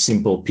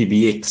simple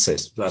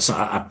PBXs,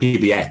 a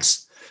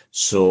PBX.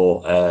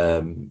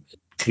 So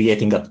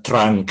creating a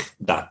trunk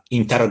that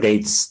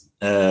interrogates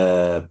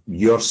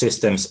your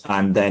systems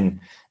and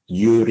then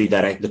you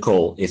redirect the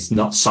call. It's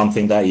not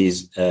something that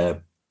is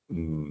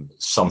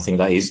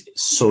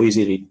so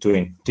easy to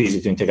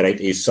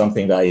integrate. It's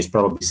something that is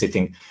probably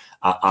sitting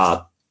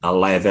at a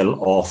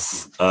level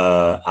of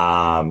a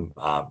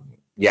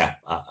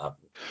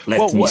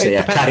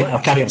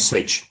carrier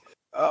switch.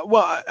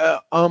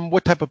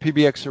 What type of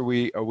PBX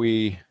are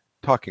we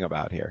talking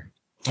about here?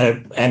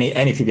 Any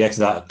PBX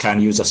that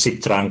can use a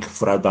SIP trunk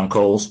for outbound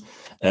calls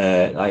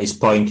is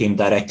pointing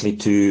directly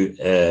to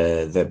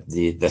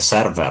the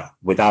server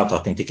without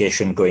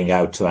authentication, going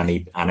out to an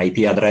IP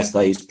address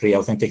that is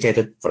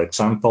pre-authenticated, for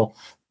example.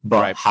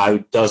 But right. How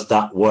does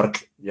that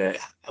work?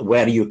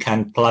 Where you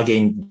can plug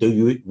in?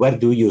 Where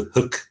do you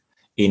hook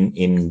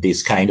in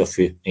this kind of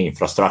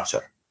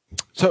infrastructure?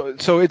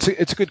 So it's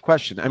a good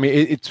question. I mean,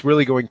 it's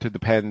really going to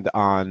depend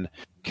on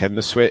can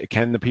the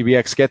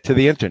PBX get to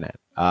the internet?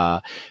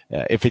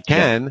 If it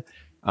can,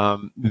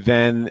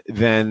 then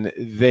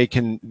they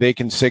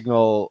can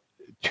signal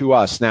to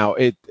us. Now,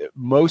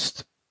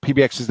 most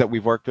PBXs that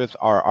we've worked with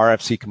are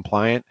RFC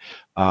compliant,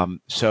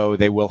 so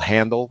they will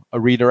handle a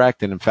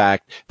redirect. And in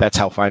fact, that's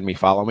how Find Me,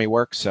 Follow Me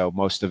works. So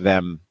most of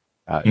them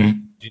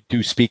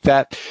do speak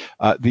that.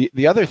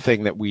 The other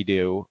thing that we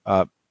do,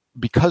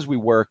 because we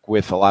work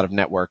with a lot of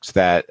networks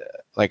that,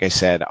 like I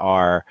said,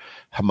 are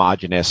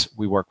homogenous,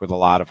 we work with a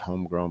lot of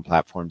homegrown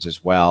platforms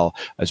as well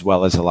as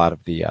a lot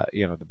of the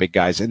the big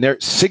guys, and their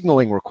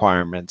signaling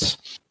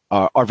requirements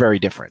are very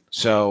different.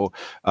 So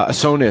a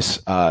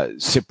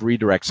Sonos SIP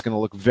redirect is going to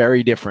look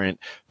very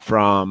different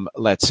from,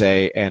 let's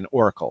say, an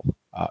Oracle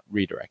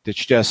redirect.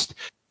 It's just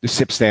the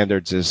SIP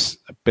standards is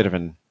a bit of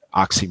an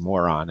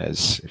oxymoron,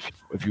 as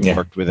if you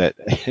worked with it,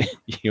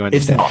 you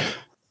understand.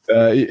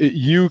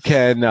 You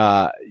can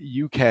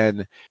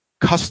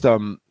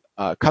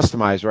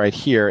customize right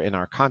here in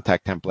our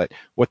contact template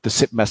what the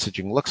SIP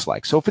messaging looks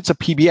like. So if it's a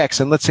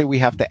PBX, and let's say we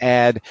have to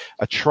add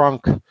a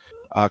trunk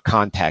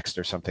context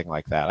or something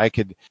like that, I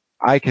can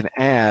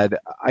add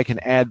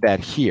that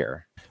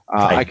here.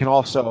 I can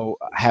also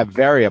have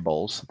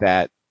variables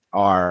that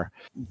are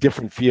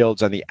different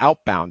fields on the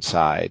outbound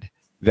side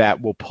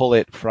that will pull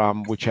it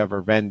from whichever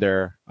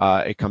vendor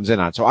it comes in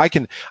on. So I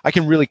can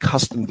really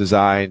custom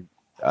design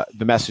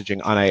the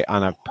messaging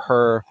on a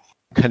per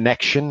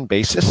connection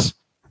basis.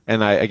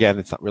 And again,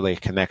 it's not really a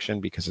connection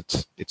because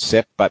it's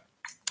SIP, but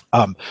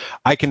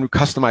I can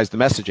customize the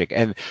messaging.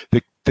 And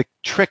the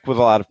trick with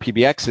a lot of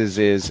PBXs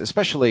is,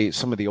 especially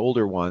some of the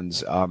older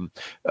ones,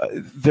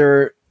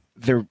 their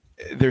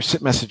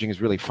SIP messaging is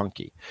really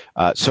funky.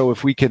 So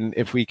if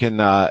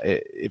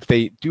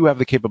they do have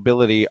the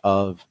capability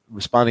of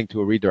responding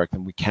to a redirect,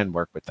 then we can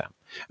work with them.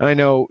 And I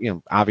know,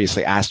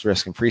 obviously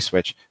Asterisk and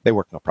FreeSwitch, they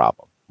work no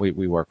problem.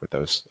 We work with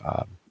those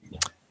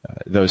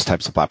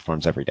types of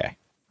platforms every day.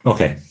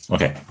 Okay.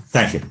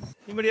 Thank you.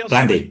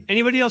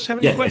 Anybody else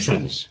have any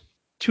questions?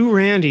 Two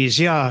Randys.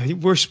 Yeah,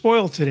 we're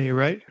spoiled today,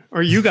 right?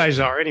 Or you guys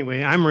are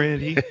anyway. I'm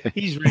Randy.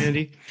 He's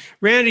Randy.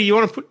 Randy, you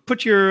want to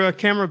put your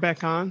camera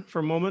back on for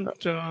a moment?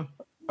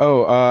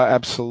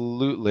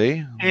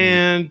 Absolutely.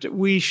 And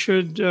we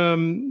should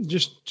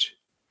just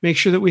make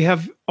sure that we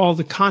have all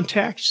the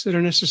contacts that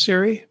are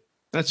necessary.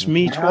 That's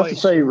me twice. I have to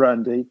say,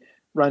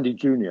 Randy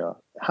Jr.,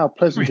 how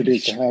pleasant it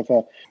is to have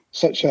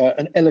such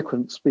an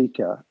eloquent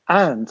speaker,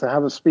 and to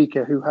have a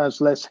speaker who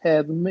has less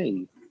hair than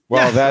me.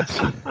 Well, that's...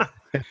 All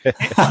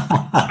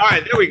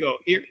right, there we go.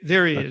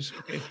 There he is.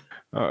 Okay.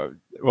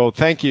 Well,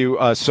 thank you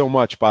so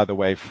much, by the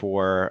way,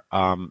 for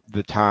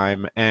the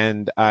time.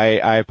 And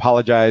I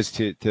apologize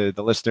to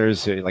the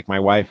listeners, like my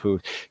wife,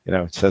 who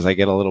says I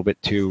get a little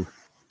bit too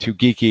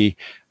geeky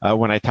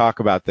when I talk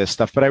about this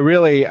stuff. But it's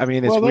weird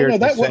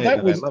to say that I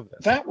love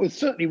this. That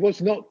certainly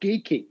was not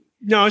geeky.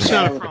 No, it's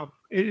not a problem.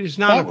 It is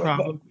not a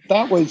problem.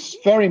 That was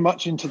very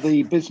much into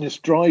the business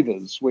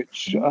drivers,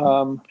 which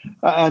and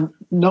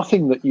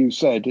nothing that you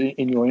said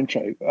in your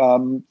intro.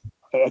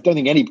 I don't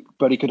think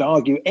anybody could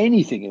argue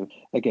anything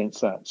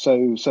against that.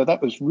 So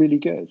that was really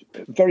good.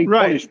 Very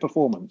polished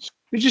performance.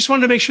 We just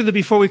wanted to make sure that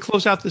before we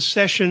close out this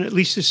session, at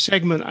least this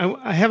segment,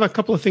 I have a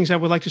couple of things I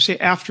would like to say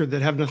after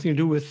that have nothing to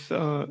do with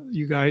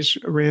you guys,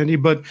 Randy.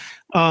 But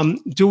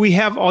do we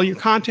have all your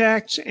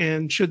contacts?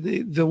 And should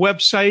the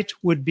website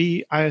would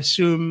be, I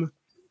assume,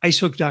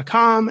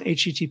 icehook.com,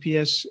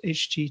 HTTPS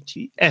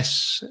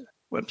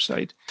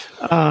website,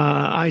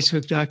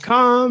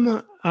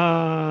 icehook.com.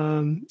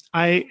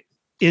 I,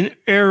 in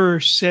error,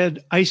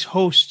 said Ice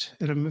Host,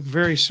 and I'm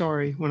very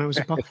sorry when I was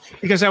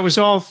because I was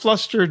all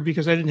flustered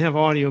because I didn't have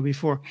audio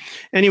before.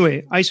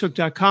 Anyway,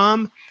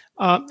 icehook.com.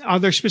 Are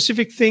there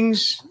specific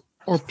things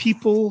or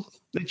people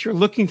that you're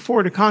looking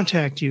for to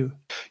contact you?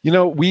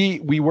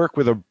 We work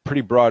with a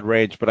pretty broad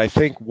range, but I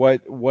think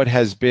what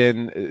has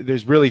been,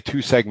 there's really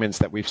two segments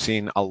that we've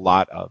seen a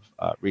lot of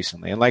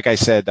recently. And like I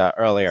said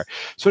earlier,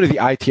 sort of the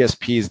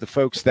ITSPs, the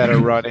folks that are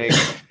running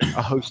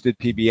a hosted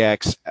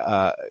PBX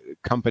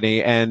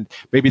company, and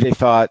maybe they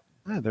thought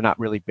they're not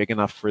really big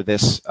enough for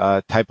this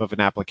type of an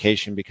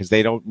application because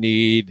they don't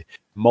need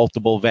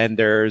multiple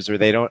vendors, or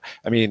they don't,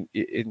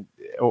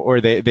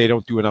 or they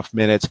don't do enough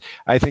minutes.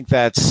 I think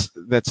that's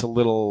a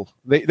little,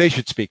 they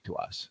should speak to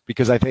us,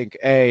 because I think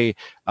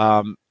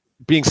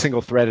being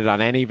single threaded on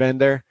any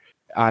vendor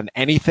on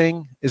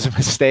anything is a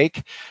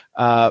mistake.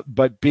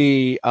 But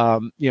B,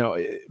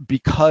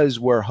 because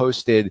we're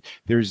hosted,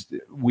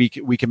 we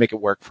can make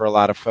it work for a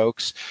lot of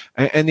folks.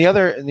 And the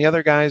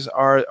other guys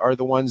are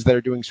the ones that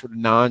are doing sort of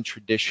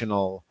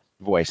non-traditional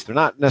voice. They're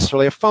not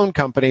necessarily a phone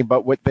company,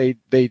 but what they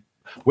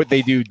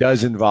do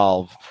does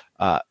involve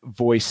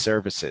voice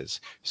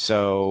services.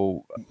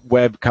 So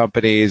web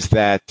companies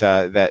that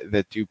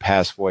do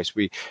pass voice,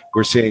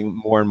 we're seeing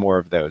more and more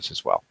of those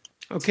as well.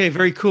 Okay,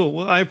 very cool.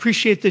 Well, I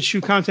appreciate that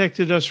you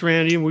contacted us,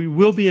 Randy, and we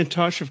will be in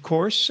touch, of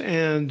course.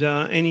 And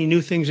any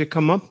new things that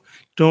come up,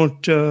 don't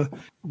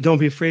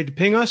be afraid to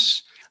ping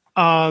us.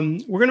 We're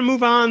going to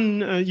move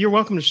on. You're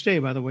welcome to stay,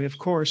 by the way, of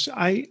course.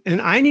 I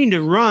need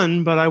to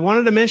run, but I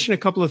wanted to mention a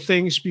couple of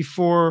things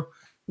before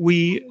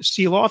we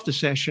seal off the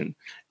session.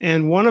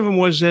 And one of them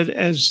was that,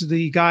 as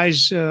the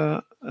guys,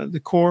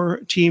 the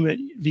core team at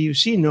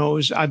VUC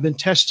knows, I've been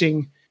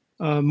testing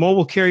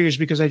mobile carriers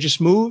because I just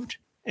moved.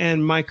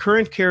 And my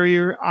current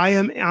carrier, I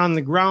am on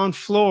the ground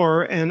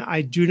floor, and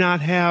I do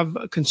not have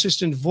a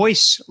consistent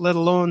voice, let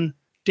alone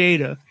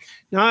data.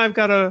 Now I've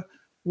got a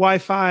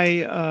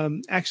Wi-Fi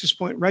access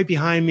point right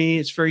behind me.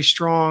 It's very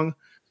strong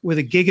with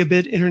a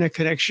gigabit internet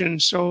connection.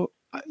 So,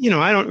 I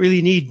don't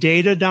really need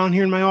data down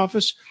here in my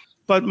office,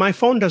 but my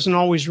phone doesn't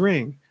always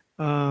ring.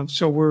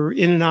 So we're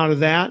in and out of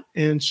that.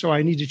 And so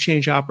I need to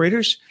change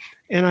operators.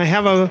 And I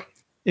have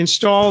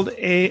installed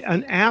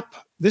an app.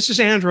 This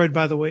is Android,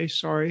 by the way.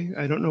 Sorry,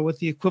 I don't know what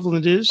the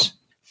equivalent is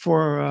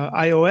for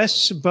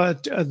iOS,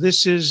 but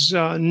this is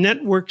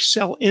Network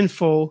Cell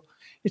Info.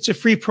 It's a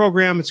free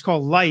program. It's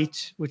called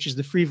Lite, which is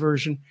the free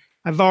version.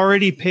 I've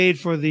already paid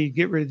for the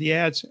get rid of the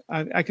ads.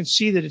 I can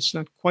see that it's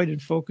not quite in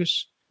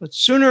focus, but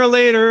sooner or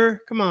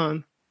later, come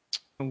on.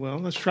 Well,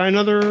 let's try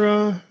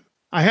another.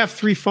 I have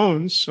 3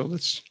 phones, so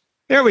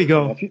there we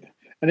go.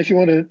 And if you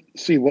want to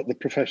see what the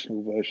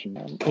professional version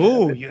is.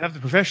 Oh, you have the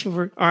professional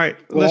version? All right,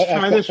 let's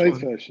try this one.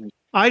 Versions.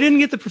 I didn't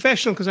get the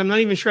professional because I'm not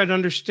even sure I'd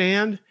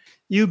understand.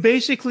 You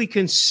basically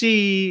can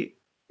see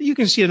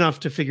enough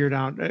to figure it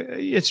out.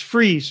 It's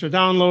free, so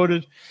download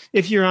it.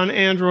 If you're on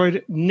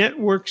Android,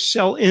 Network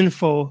Cell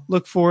Info,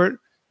 look for it.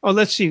 Oh,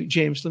 let's see,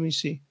 James, let me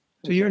see.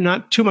 So you're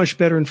not too much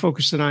better in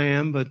focus than I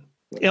am, but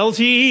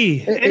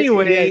LTE.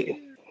 Anyway.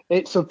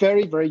 It's a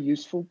very, very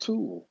useful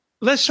tool.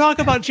 Let's talk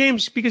about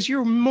James, because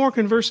you're more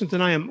conversant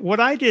than I am. What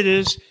I did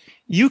is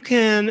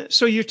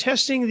so you're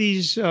testing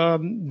these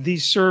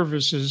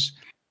services,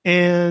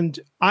 and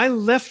I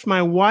left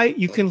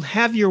you can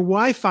have your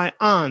Wi-Fi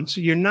on, so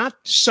you're not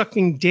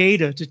sucking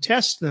data to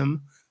test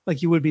them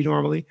like you would be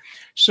normally.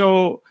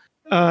 So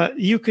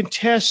you can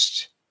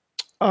test,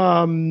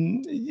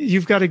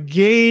 you've got to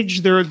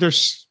gauge,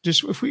 there's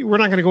just, we're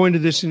not going to go into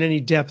this in any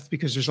depth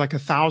because there's like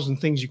 1,000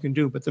 things you can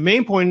do, but the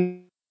main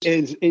point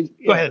is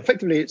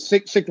effectively it's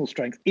signal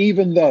strength,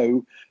 even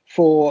though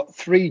for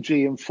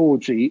 3G and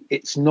 4G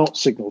it's not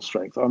signal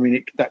strength. I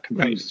mean, that can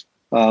be,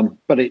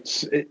 but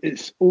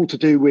it's all to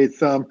do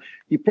with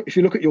if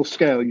you look at your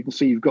scale, you can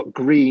see you've got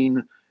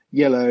green,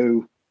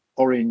 yellow,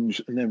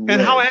 orange, and then red.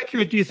 And how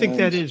accurate do you think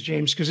that is,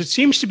 James? Because it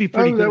seems to be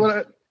pretty good.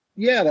 Well,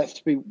 that's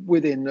to be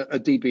within a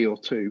dB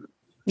or 2.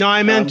 No,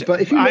 I meant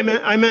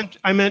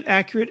I meant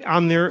accurate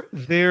on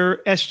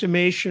their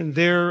estimation,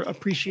 their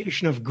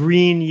appreciation of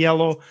green,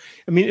 yellow.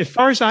 I mean, as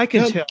far as I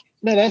can tell,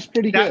 no, that's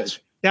pretty good.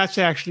 That's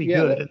actually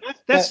good.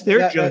 That's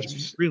their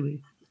judgment,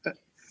 really.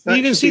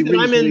 You can see that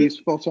I'm in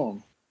spot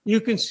on. You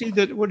can see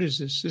that. What is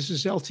this? This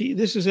is LT.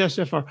 This is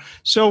SFR.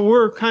 So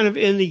we're kind of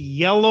in the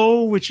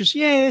yellow, which is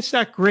it's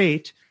not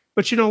great,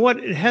 but you know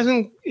what? It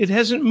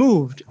hasn't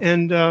moved,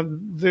 and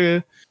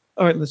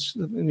all right,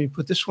 let me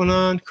put this one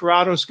on.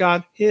 Corrado's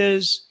got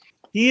his.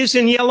 He is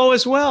in yellow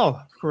as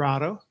well,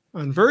 Corrado,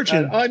 on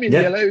Virgin. And I'm in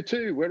yellow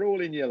too. We're all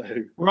in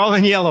yellow. We're all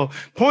in yellow.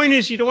 Point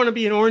is, you don't want to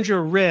be in orange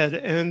or red.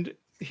 And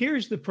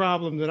here's the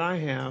problem that I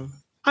have.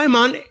 I'm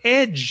on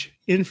Edge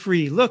in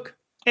free. Look,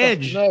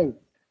 Edge. Oh, no.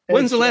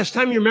 When's the last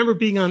time you remember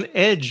being on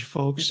Edge,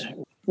 folks?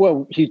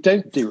 Well, you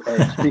don't do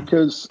Edge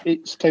because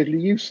it's totally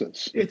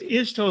useless. It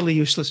is totally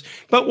useless.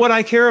 But what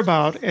I care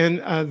about, and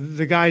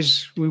the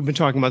guys, we've been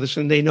talking about this,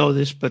 and they know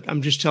this, but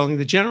I'm just telling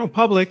the general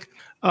public,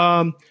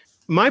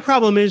 my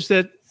problem is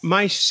that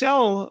my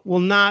cell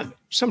will not,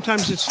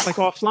 sometimes it's like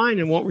offline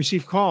and won't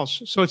receive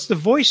calls. So it's the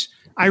voice.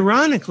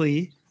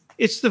 Ironically,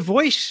 it's the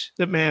voice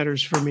that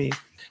matters for me.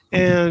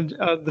 And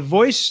the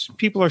voice,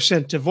 people are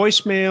sent to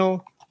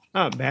voicemail.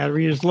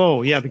 Battery is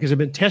low. Yeah, because I've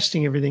been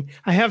testing everything.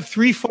 I have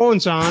 3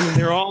 phones on, and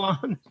they're all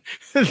on.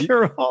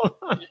 They're all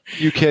on.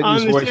 You can't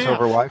use voice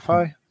over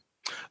Wi-Fi?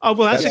 Oh,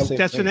 well,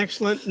 that's an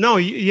excellent. No,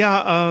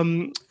 yeah.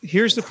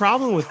 Here's the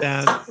problem with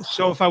that.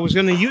 So if I was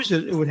going to use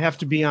it, it would have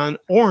to be on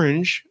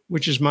Orange,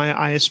 which is my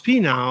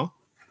ISP now,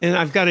 and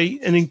I've got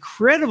an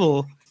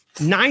incredible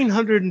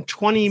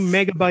 920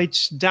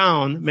 megabits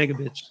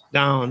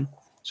down.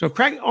 So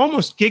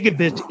almost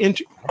gigabit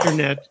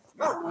internet.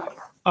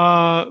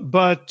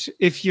 But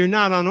if you're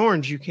not on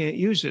Orange, you can't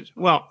use it.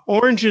 Well,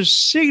 Orange's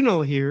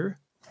signal here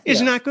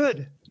is not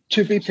good.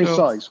 To be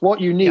precise,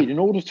 what you need in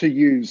order to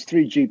use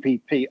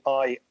 3GPP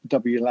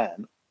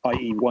IWLAN,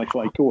 i.e.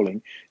 Wi-Fi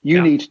calling, you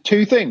need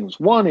 2 things.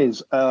 One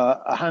is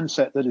a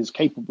handset that is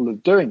capable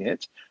of doing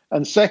it.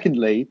 And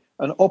secondly,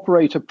 an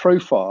operator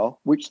profile,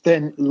 which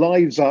then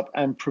lives up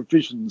and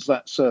provisions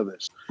that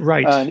service.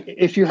 Right. And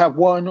if you have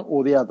one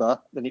or the other,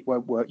 then it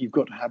won't work. You've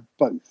got to have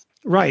both.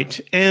 Right.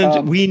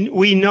 And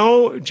we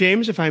know,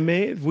 James, if I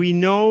may, we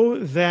know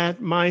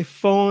that my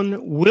phone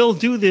will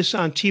do this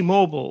on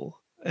T-Mobile.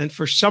 And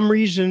for some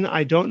reason,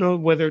 I don't know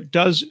whether it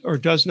does or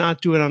does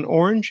not do it on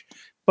Orange,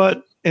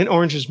 and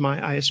Orange is my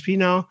ISP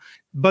now.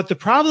 But the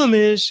problem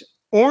is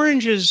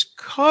Orange's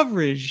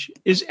coverage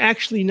is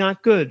actually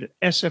not good.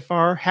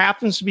 SFR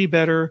happens to be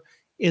better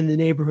in the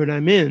neighborhood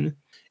I'm in.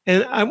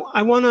 And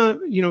I want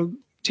to,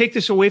 take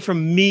this away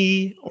from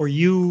me or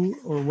you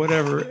or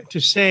whatever to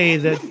say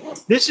that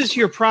this is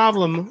your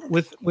problem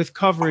with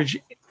coverage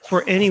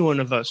for any one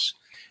of us,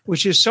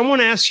 which is someone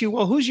asks you,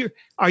 well,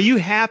 are you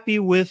happy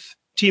with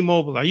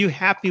T-Mobile? Are you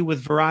happy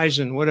with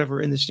Verizon,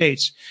 whatever, in the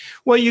States?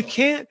 Well, you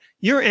can't.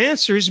 Your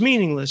answer is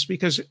meaningless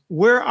because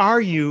where are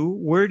you?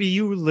 Where do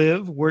you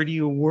live? Where do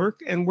you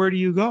work? And where do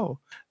you go?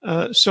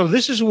 So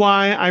this is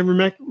why I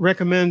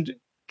recommend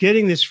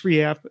getting this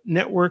free app,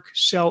 Network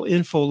Cell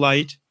Info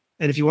Lite.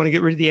 And if you want to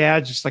get rid of the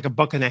ads, it's like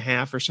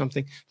 $1.50 or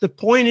something. The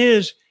point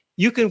is,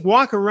 you can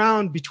walk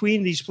around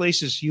between these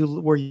places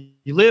where you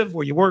live,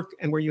 where you work,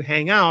 and where you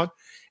hang out,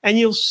 and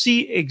you'll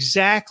see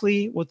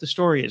exactly what the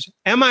story is.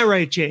 Am I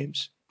right,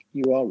 James?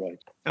 You are right.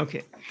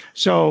 Okay.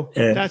 So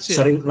that's it.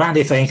 Sorry,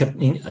 Randy, if I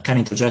can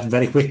interject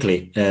very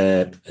quickly.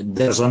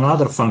 There's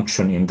another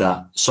function in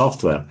that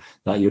software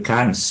that you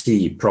can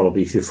see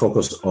probably if you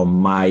focus on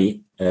my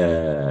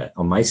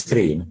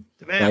screen.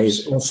 That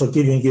is also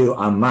giving you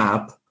a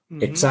map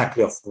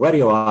exactly of where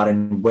you are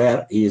and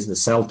where is the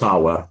cell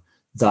tower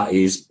that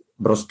is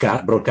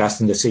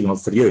broadcasting the signal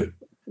for you.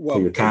 Well,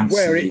 so you can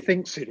where see it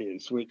thinks it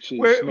is, which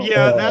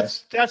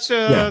is that's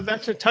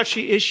a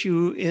touchy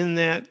issue in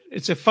that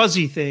it's a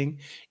fuzzy thing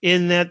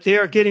in that they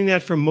are getting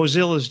that from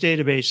Mozilla's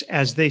database,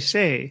 as they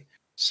say.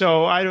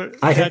 So I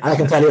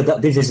can tell you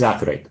that this is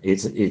accurate.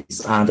 It's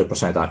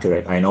 100%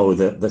 accurate. I know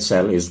the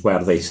cell is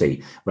where they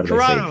see.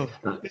 Corrado,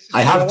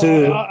 I have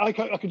to. I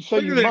can show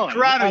you mine.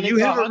 Corrado, and you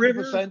it's have a 100%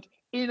 river.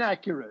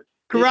 inaccurate.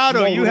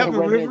 Corrado, you have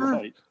a river.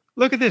 Right.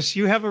 Look at this.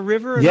 You have a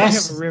river, and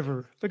Yes. I have a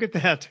river. Look at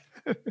that.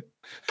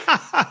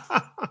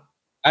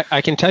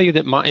 I can tell you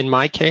that in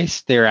my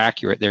case, they're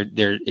accurate.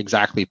 They're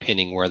exactly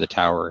pinning where the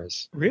tower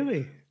is.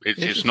 Really?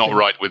 It's not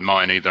right with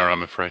mine either,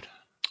 I'm afraid.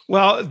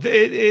 Well,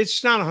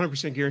 it's not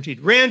 100% guaranteed.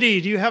 Randy,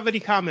 do you have any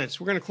comments?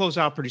 We're going to close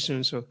out pretty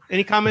soon. So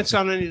any comments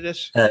on any of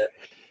this?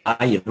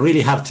 I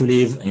really have to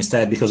leave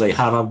instead because I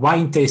have a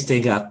wine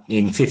tasting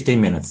in 15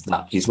 minutes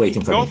that is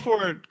waiting for me. Go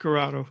for it,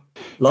 Corrado.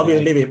 Love you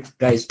and leave you,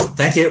 guys.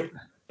 Thank you.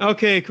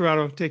 Okay,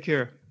 Corrado. Take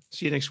care.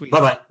 See you next week.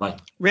 Bye-bye. Bye.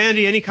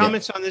 Randy, any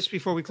comments on this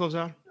before we close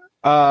out?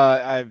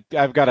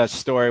 I've got a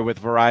story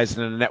with Verizon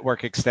and a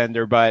network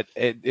extender, but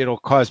it'll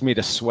cause me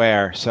to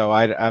swear, so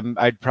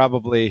I'd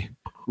probably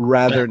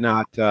rather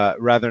not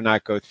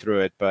go through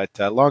it. But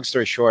long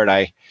story short,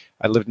 I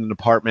lived in an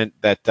apartment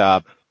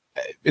that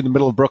in the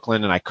middle of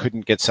Brooklyn, and I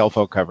couldn't get cell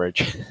phone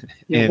coverage.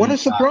 What a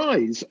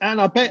surprise! And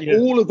I bet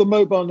all of the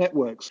mobile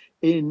networks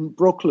in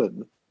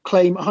Brooklyn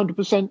claim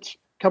 100%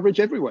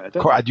 coverage everywhere.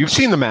 You've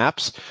seen the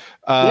maps.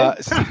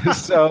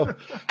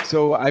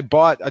 So I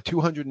bought a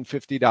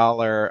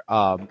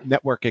 $250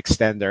 network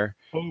extender,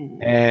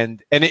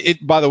 and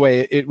it by the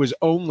way, it was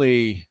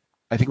only,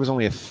 I think it was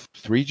only a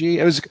 3G.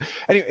 It was,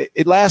 anyway,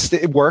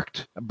 it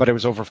worked, but it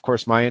was over, of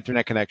course, my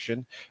internet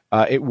connection.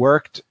 It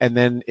worked, and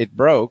then it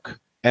broke,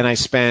 and I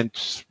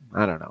spent,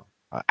 I don't know,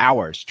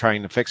 hours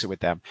trying to fix it with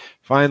them.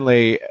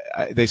 Finally,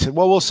 they said,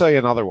 well, we'll sell you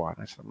another one.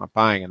 I said, I'm not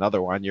buying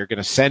another one. You're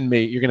going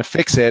to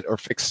fix it or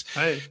fix.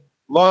 Hey.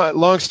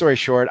 Long story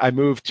short, I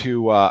moved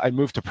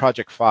to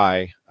Project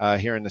Fi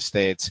here in the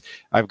States.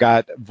 I've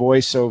got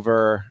voice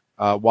over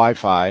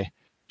Wi-Fi.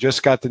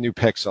 Just got the new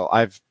Pixel.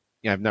 I've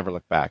never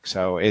looked back.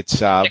 So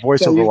it's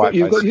voice over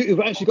Wi-Fi. You've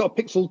actually got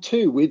a Pixel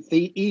 2 with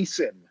the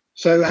eSIM.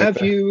 So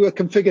have you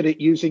configured it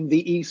using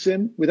the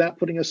eSIM without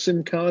putting a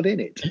SIM card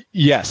in it?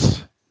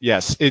 Yes.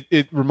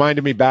 It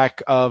reminded me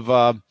back of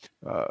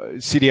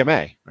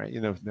CDMA, right?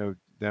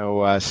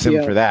 No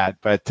SIM for that,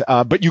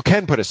 but you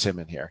can put a SIM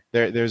in here.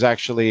 There's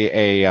actually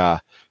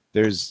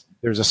there's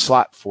a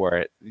slot for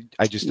it.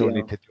 I just don't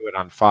need to do it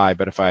on Fi.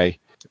 But if I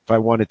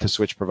wanted to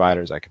switch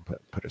providers, I can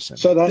put a SIM.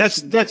 So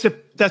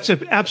that's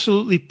an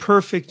absolutely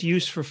perfect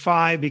use for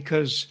Fi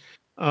because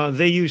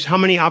they use how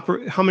many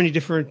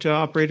different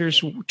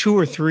operators? 2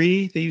 or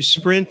 3. They use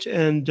Sprint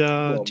and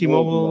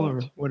T-Mobile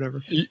or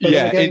whatever.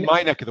 Yeah, in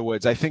my neck of the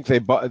woods, I think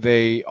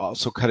they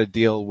also cut a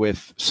deal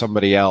with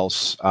somebody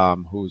else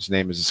whose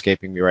name is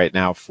escaping me right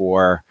now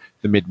for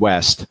the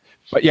Midwest.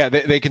 But yeah,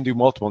 they can do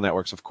multiple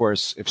networks. Of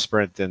course, if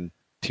Sprint and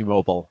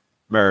T-Mobile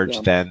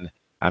merge, then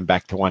I'm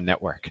back to one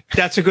network.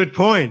 That's a good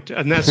point,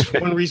 and that's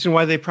one reason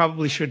why they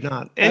probably should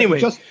not. Anyway,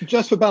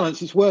 just for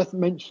balance, it's worth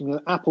mentioning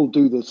that Apple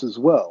do this as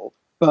well.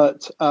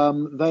 But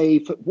they,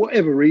 for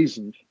whatever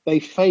reason, they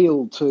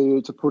failed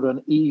to put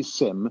an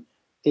eSIM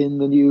in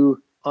the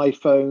new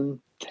iPhone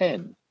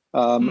 10.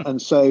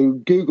 And so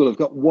Google have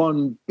got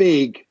one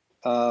big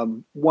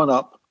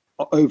one-up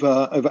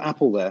over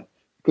Apple there,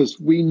 because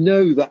we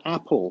know that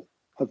Apple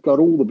have got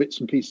all the bits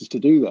and pieces to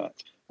do that.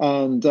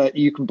 And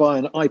you can buy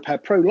an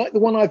iPad Pro, like the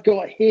one I've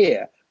got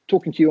here,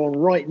 talking to you on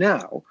right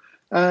now.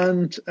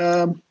 And,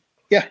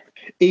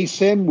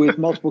 eSIM with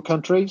multiple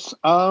countries.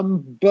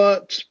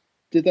 But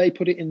did they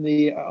put it in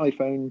the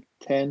iPhone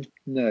 10?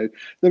 No.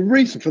 The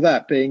reason for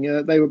that being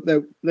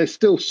they're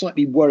still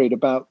slightly worried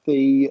about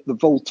the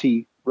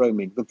VoLTE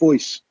roaming, the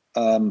voice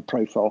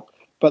profile.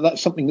 But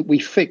that's something that we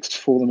fixed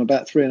for them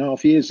about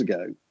 3.5 years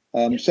ago.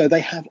 So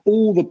they have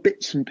all the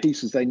bits and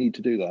pieces they need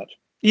to do that.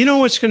 You know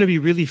what's going to be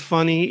really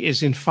funny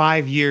is in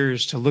 5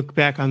 years to look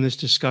back on this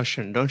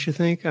discussion, don't you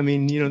think? I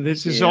mean,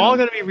 this is all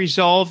going to be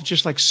resolved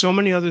just like so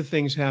many other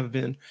things have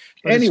been.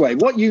 But anyway,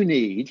 what you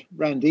need,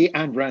 Randy,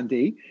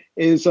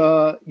 is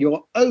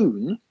your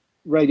own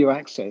radio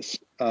access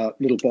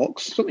little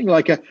box, something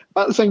like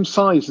about the same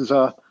size as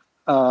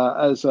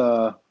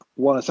a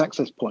wireless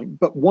access point,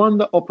 but one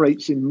that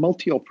operates in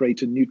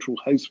multi-operator neutral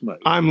host mode.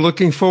 I'm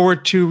looking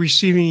forward to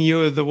receiving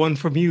the one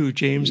from you,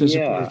 James, as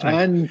a prototype.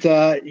 And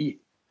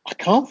I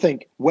can't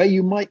think where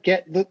you might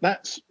get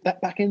that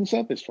back-end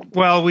service from.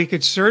 Well, we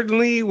could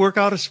certainly work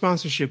out a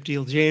sponsorship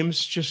deal,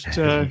 James. Just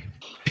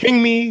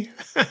ping me.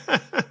 All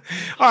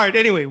right.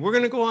 Anyway, we're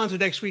going to go on to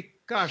next week.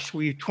 Gosh,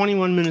 we're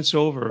 21 minutes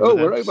over. Oh,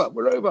 we're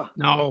over.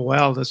 No,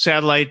 well, the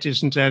satellite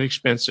isn't that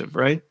expensive,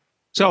 right?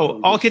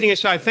 So, all kidding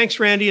aside, thanks,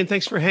 Randy, and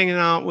thanks for hanging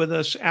out with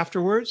us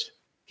afterwards.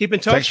 Keep in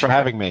touch. Thanks for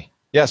having me.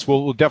 Yes,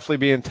 we'll definitely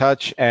be in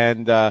touch,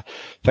 and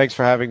thanks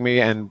for having me,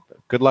 and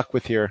good luck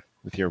with your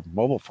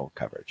mobile phone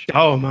coverage.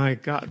 Oh, my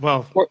God.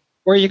 Well,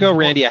 Where you go,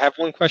 Randy, I have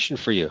one question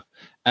for you.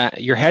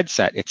 Your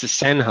headset, it's a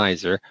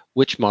Sennheiser.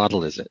 Which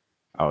model is it?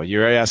 Oh,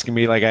 you're asking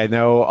me like I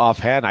know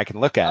offhand. I can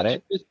look at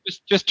it.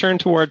 Just turn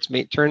towards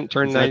me. Turn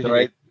 90.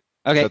 Right?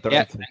 Okay,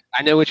 yeah,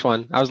 I know which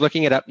one. I was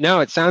looking it up. No,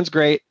 it sounds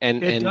great.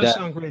 It does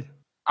sound great.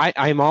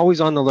 I'm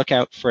always on the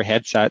lookout for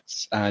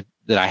headsets that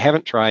I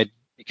haven't tried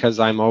because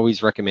I'm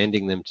always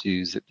recommending them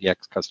to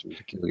ZipDX custom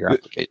peculiar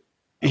application.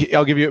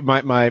 I'll give you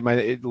my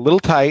a little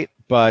tight,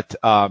 but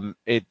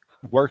it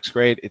works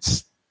great.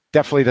 It's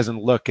definitely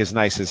doesn't look as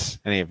nice as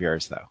any of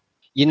yours, though.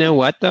 You know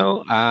what,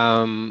 though?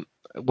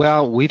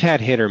 Well, we've had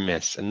hit or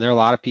miss, and there are a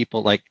lot of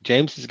people like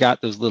James has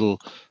got those little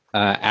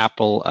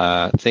Apple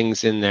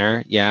things in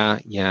there. Yeah.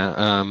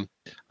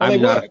 They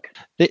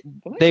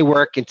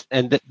work,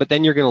 but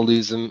then you're going to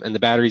lose them, and the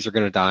batteries are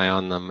going to die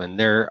on them, and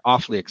they're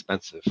awfully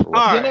expensive. For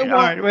all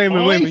right, wait a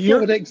minute.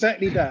 You're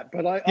exactly that,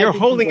 but you're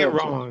holding it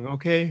wrong.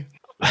 Okay.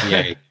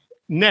 Yeah.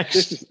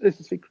 Next, this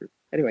is secret.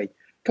 Anyway,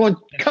 come on,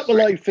 cut the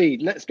live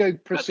feed. Let's go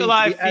proceed. Cut the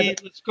live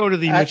feed. Let's go to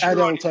the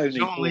adult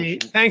only.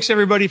 Thanks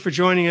everybody for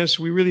joining us.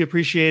 We really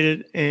appreciate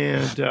it,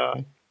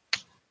 and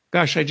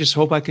gosh, I just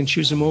hope I can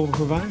choose a mobile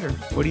provider.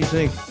 What do you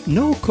think?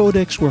 No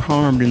codecs were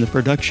harmed in the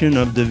production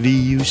of the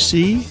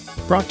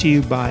VUC, brought to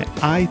you by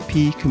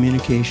IP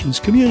Communications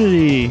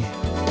Community.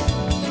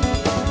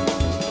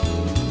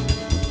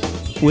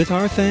 With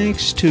our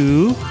thanks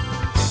to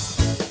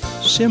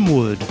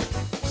Simwood,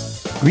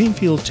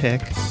 Greenfield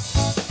Tech,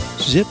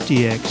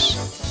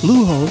 ZipDX,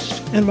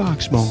 Bluehost, and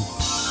Voxmo.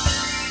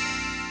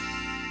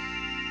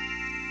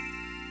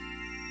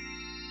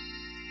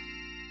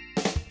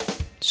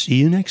 See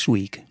you next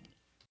week.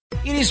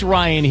 It is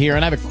Ryan here,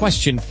 and I have a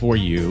question for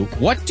you.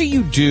 What do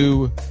you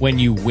do when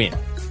you win?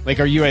 Like,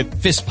 are you a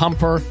fist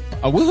pumper,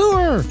 a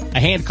woohooer, a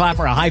hand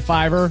clapper, a high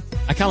fiver?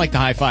 I kind of like the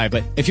high five,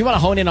 but if you want to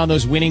hone in on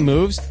those winning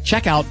moves,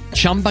 check out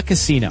Chumba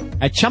Casino.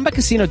 At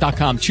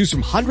ChumbaCasino.com, choose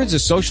from hundreds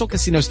of social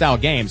casino-style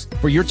games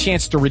for your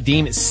chance to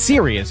redeem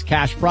serious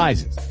cash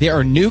prizes. There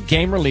are new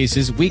game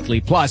releases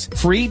weekly, plus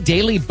free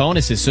daily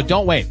bonuses, so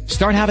don't wait.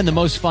 Start having the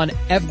most fun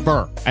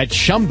ever at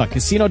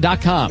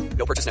ChumbaCasino.com.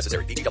 No purchase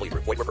necessary. VGW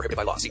Group. Void where prohibited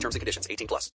by law. See terms and conditions. 18+.